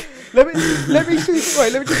 shock. Let me see.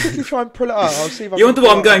 Wait, let me just quickly try and pull it up. I'll see if you wonder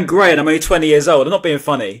why I'm going grey and I'm only 20 years old. I'm not being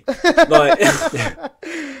funny. Like.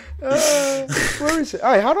 Where is it?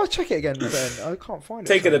 Hey, how do I check it again, Ben? I can't find it.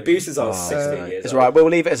 Taking abuses are 16 years. It's right. We'll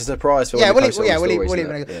leave it as a surprise for we'll leave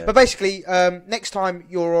it. But basically, next time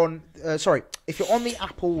you're on, if you're on the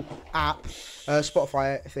Apple app,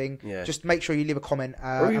 Spotify thing, just make sure you leave a comment.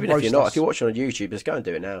 Or even if you're not, if you're watching on YouTube, just go and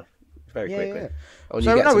do it now, very quickly. Or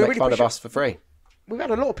you get to make fun of us for free. We've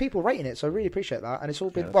had a lot of people rating it, so I really appreciate that, and it's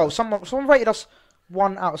all been someone rated us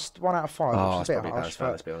 1 out of 5. Oh, that's probably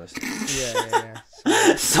bad, let's be honest. Yeah.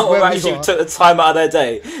 Someone actually took the time out of their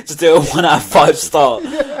day to do a 1 out of 5 star.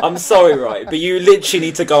 I'm sorry, right, but you literally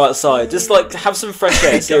need to go outside. Just like have some fresh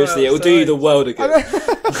air. Seriously, it will do you the world of good.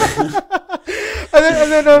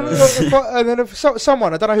 And then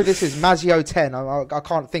someone, I don't know who this is, Mazio10. I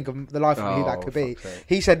can't think of the life of me who that could be.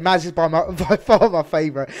 He said Maz is by far my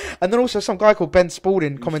favourite. And then also some guy called Ben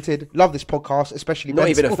Spalding commented, "Love this podcast, especially." Not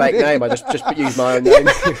Ben even Spalding. A fake name. I just used my own name.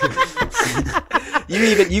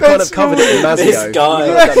 you kind of covered it in Mazio. This guy.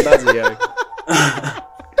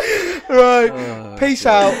 Right. Peace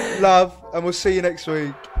out, love, and we'll see you next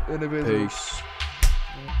week in a bit. Peace.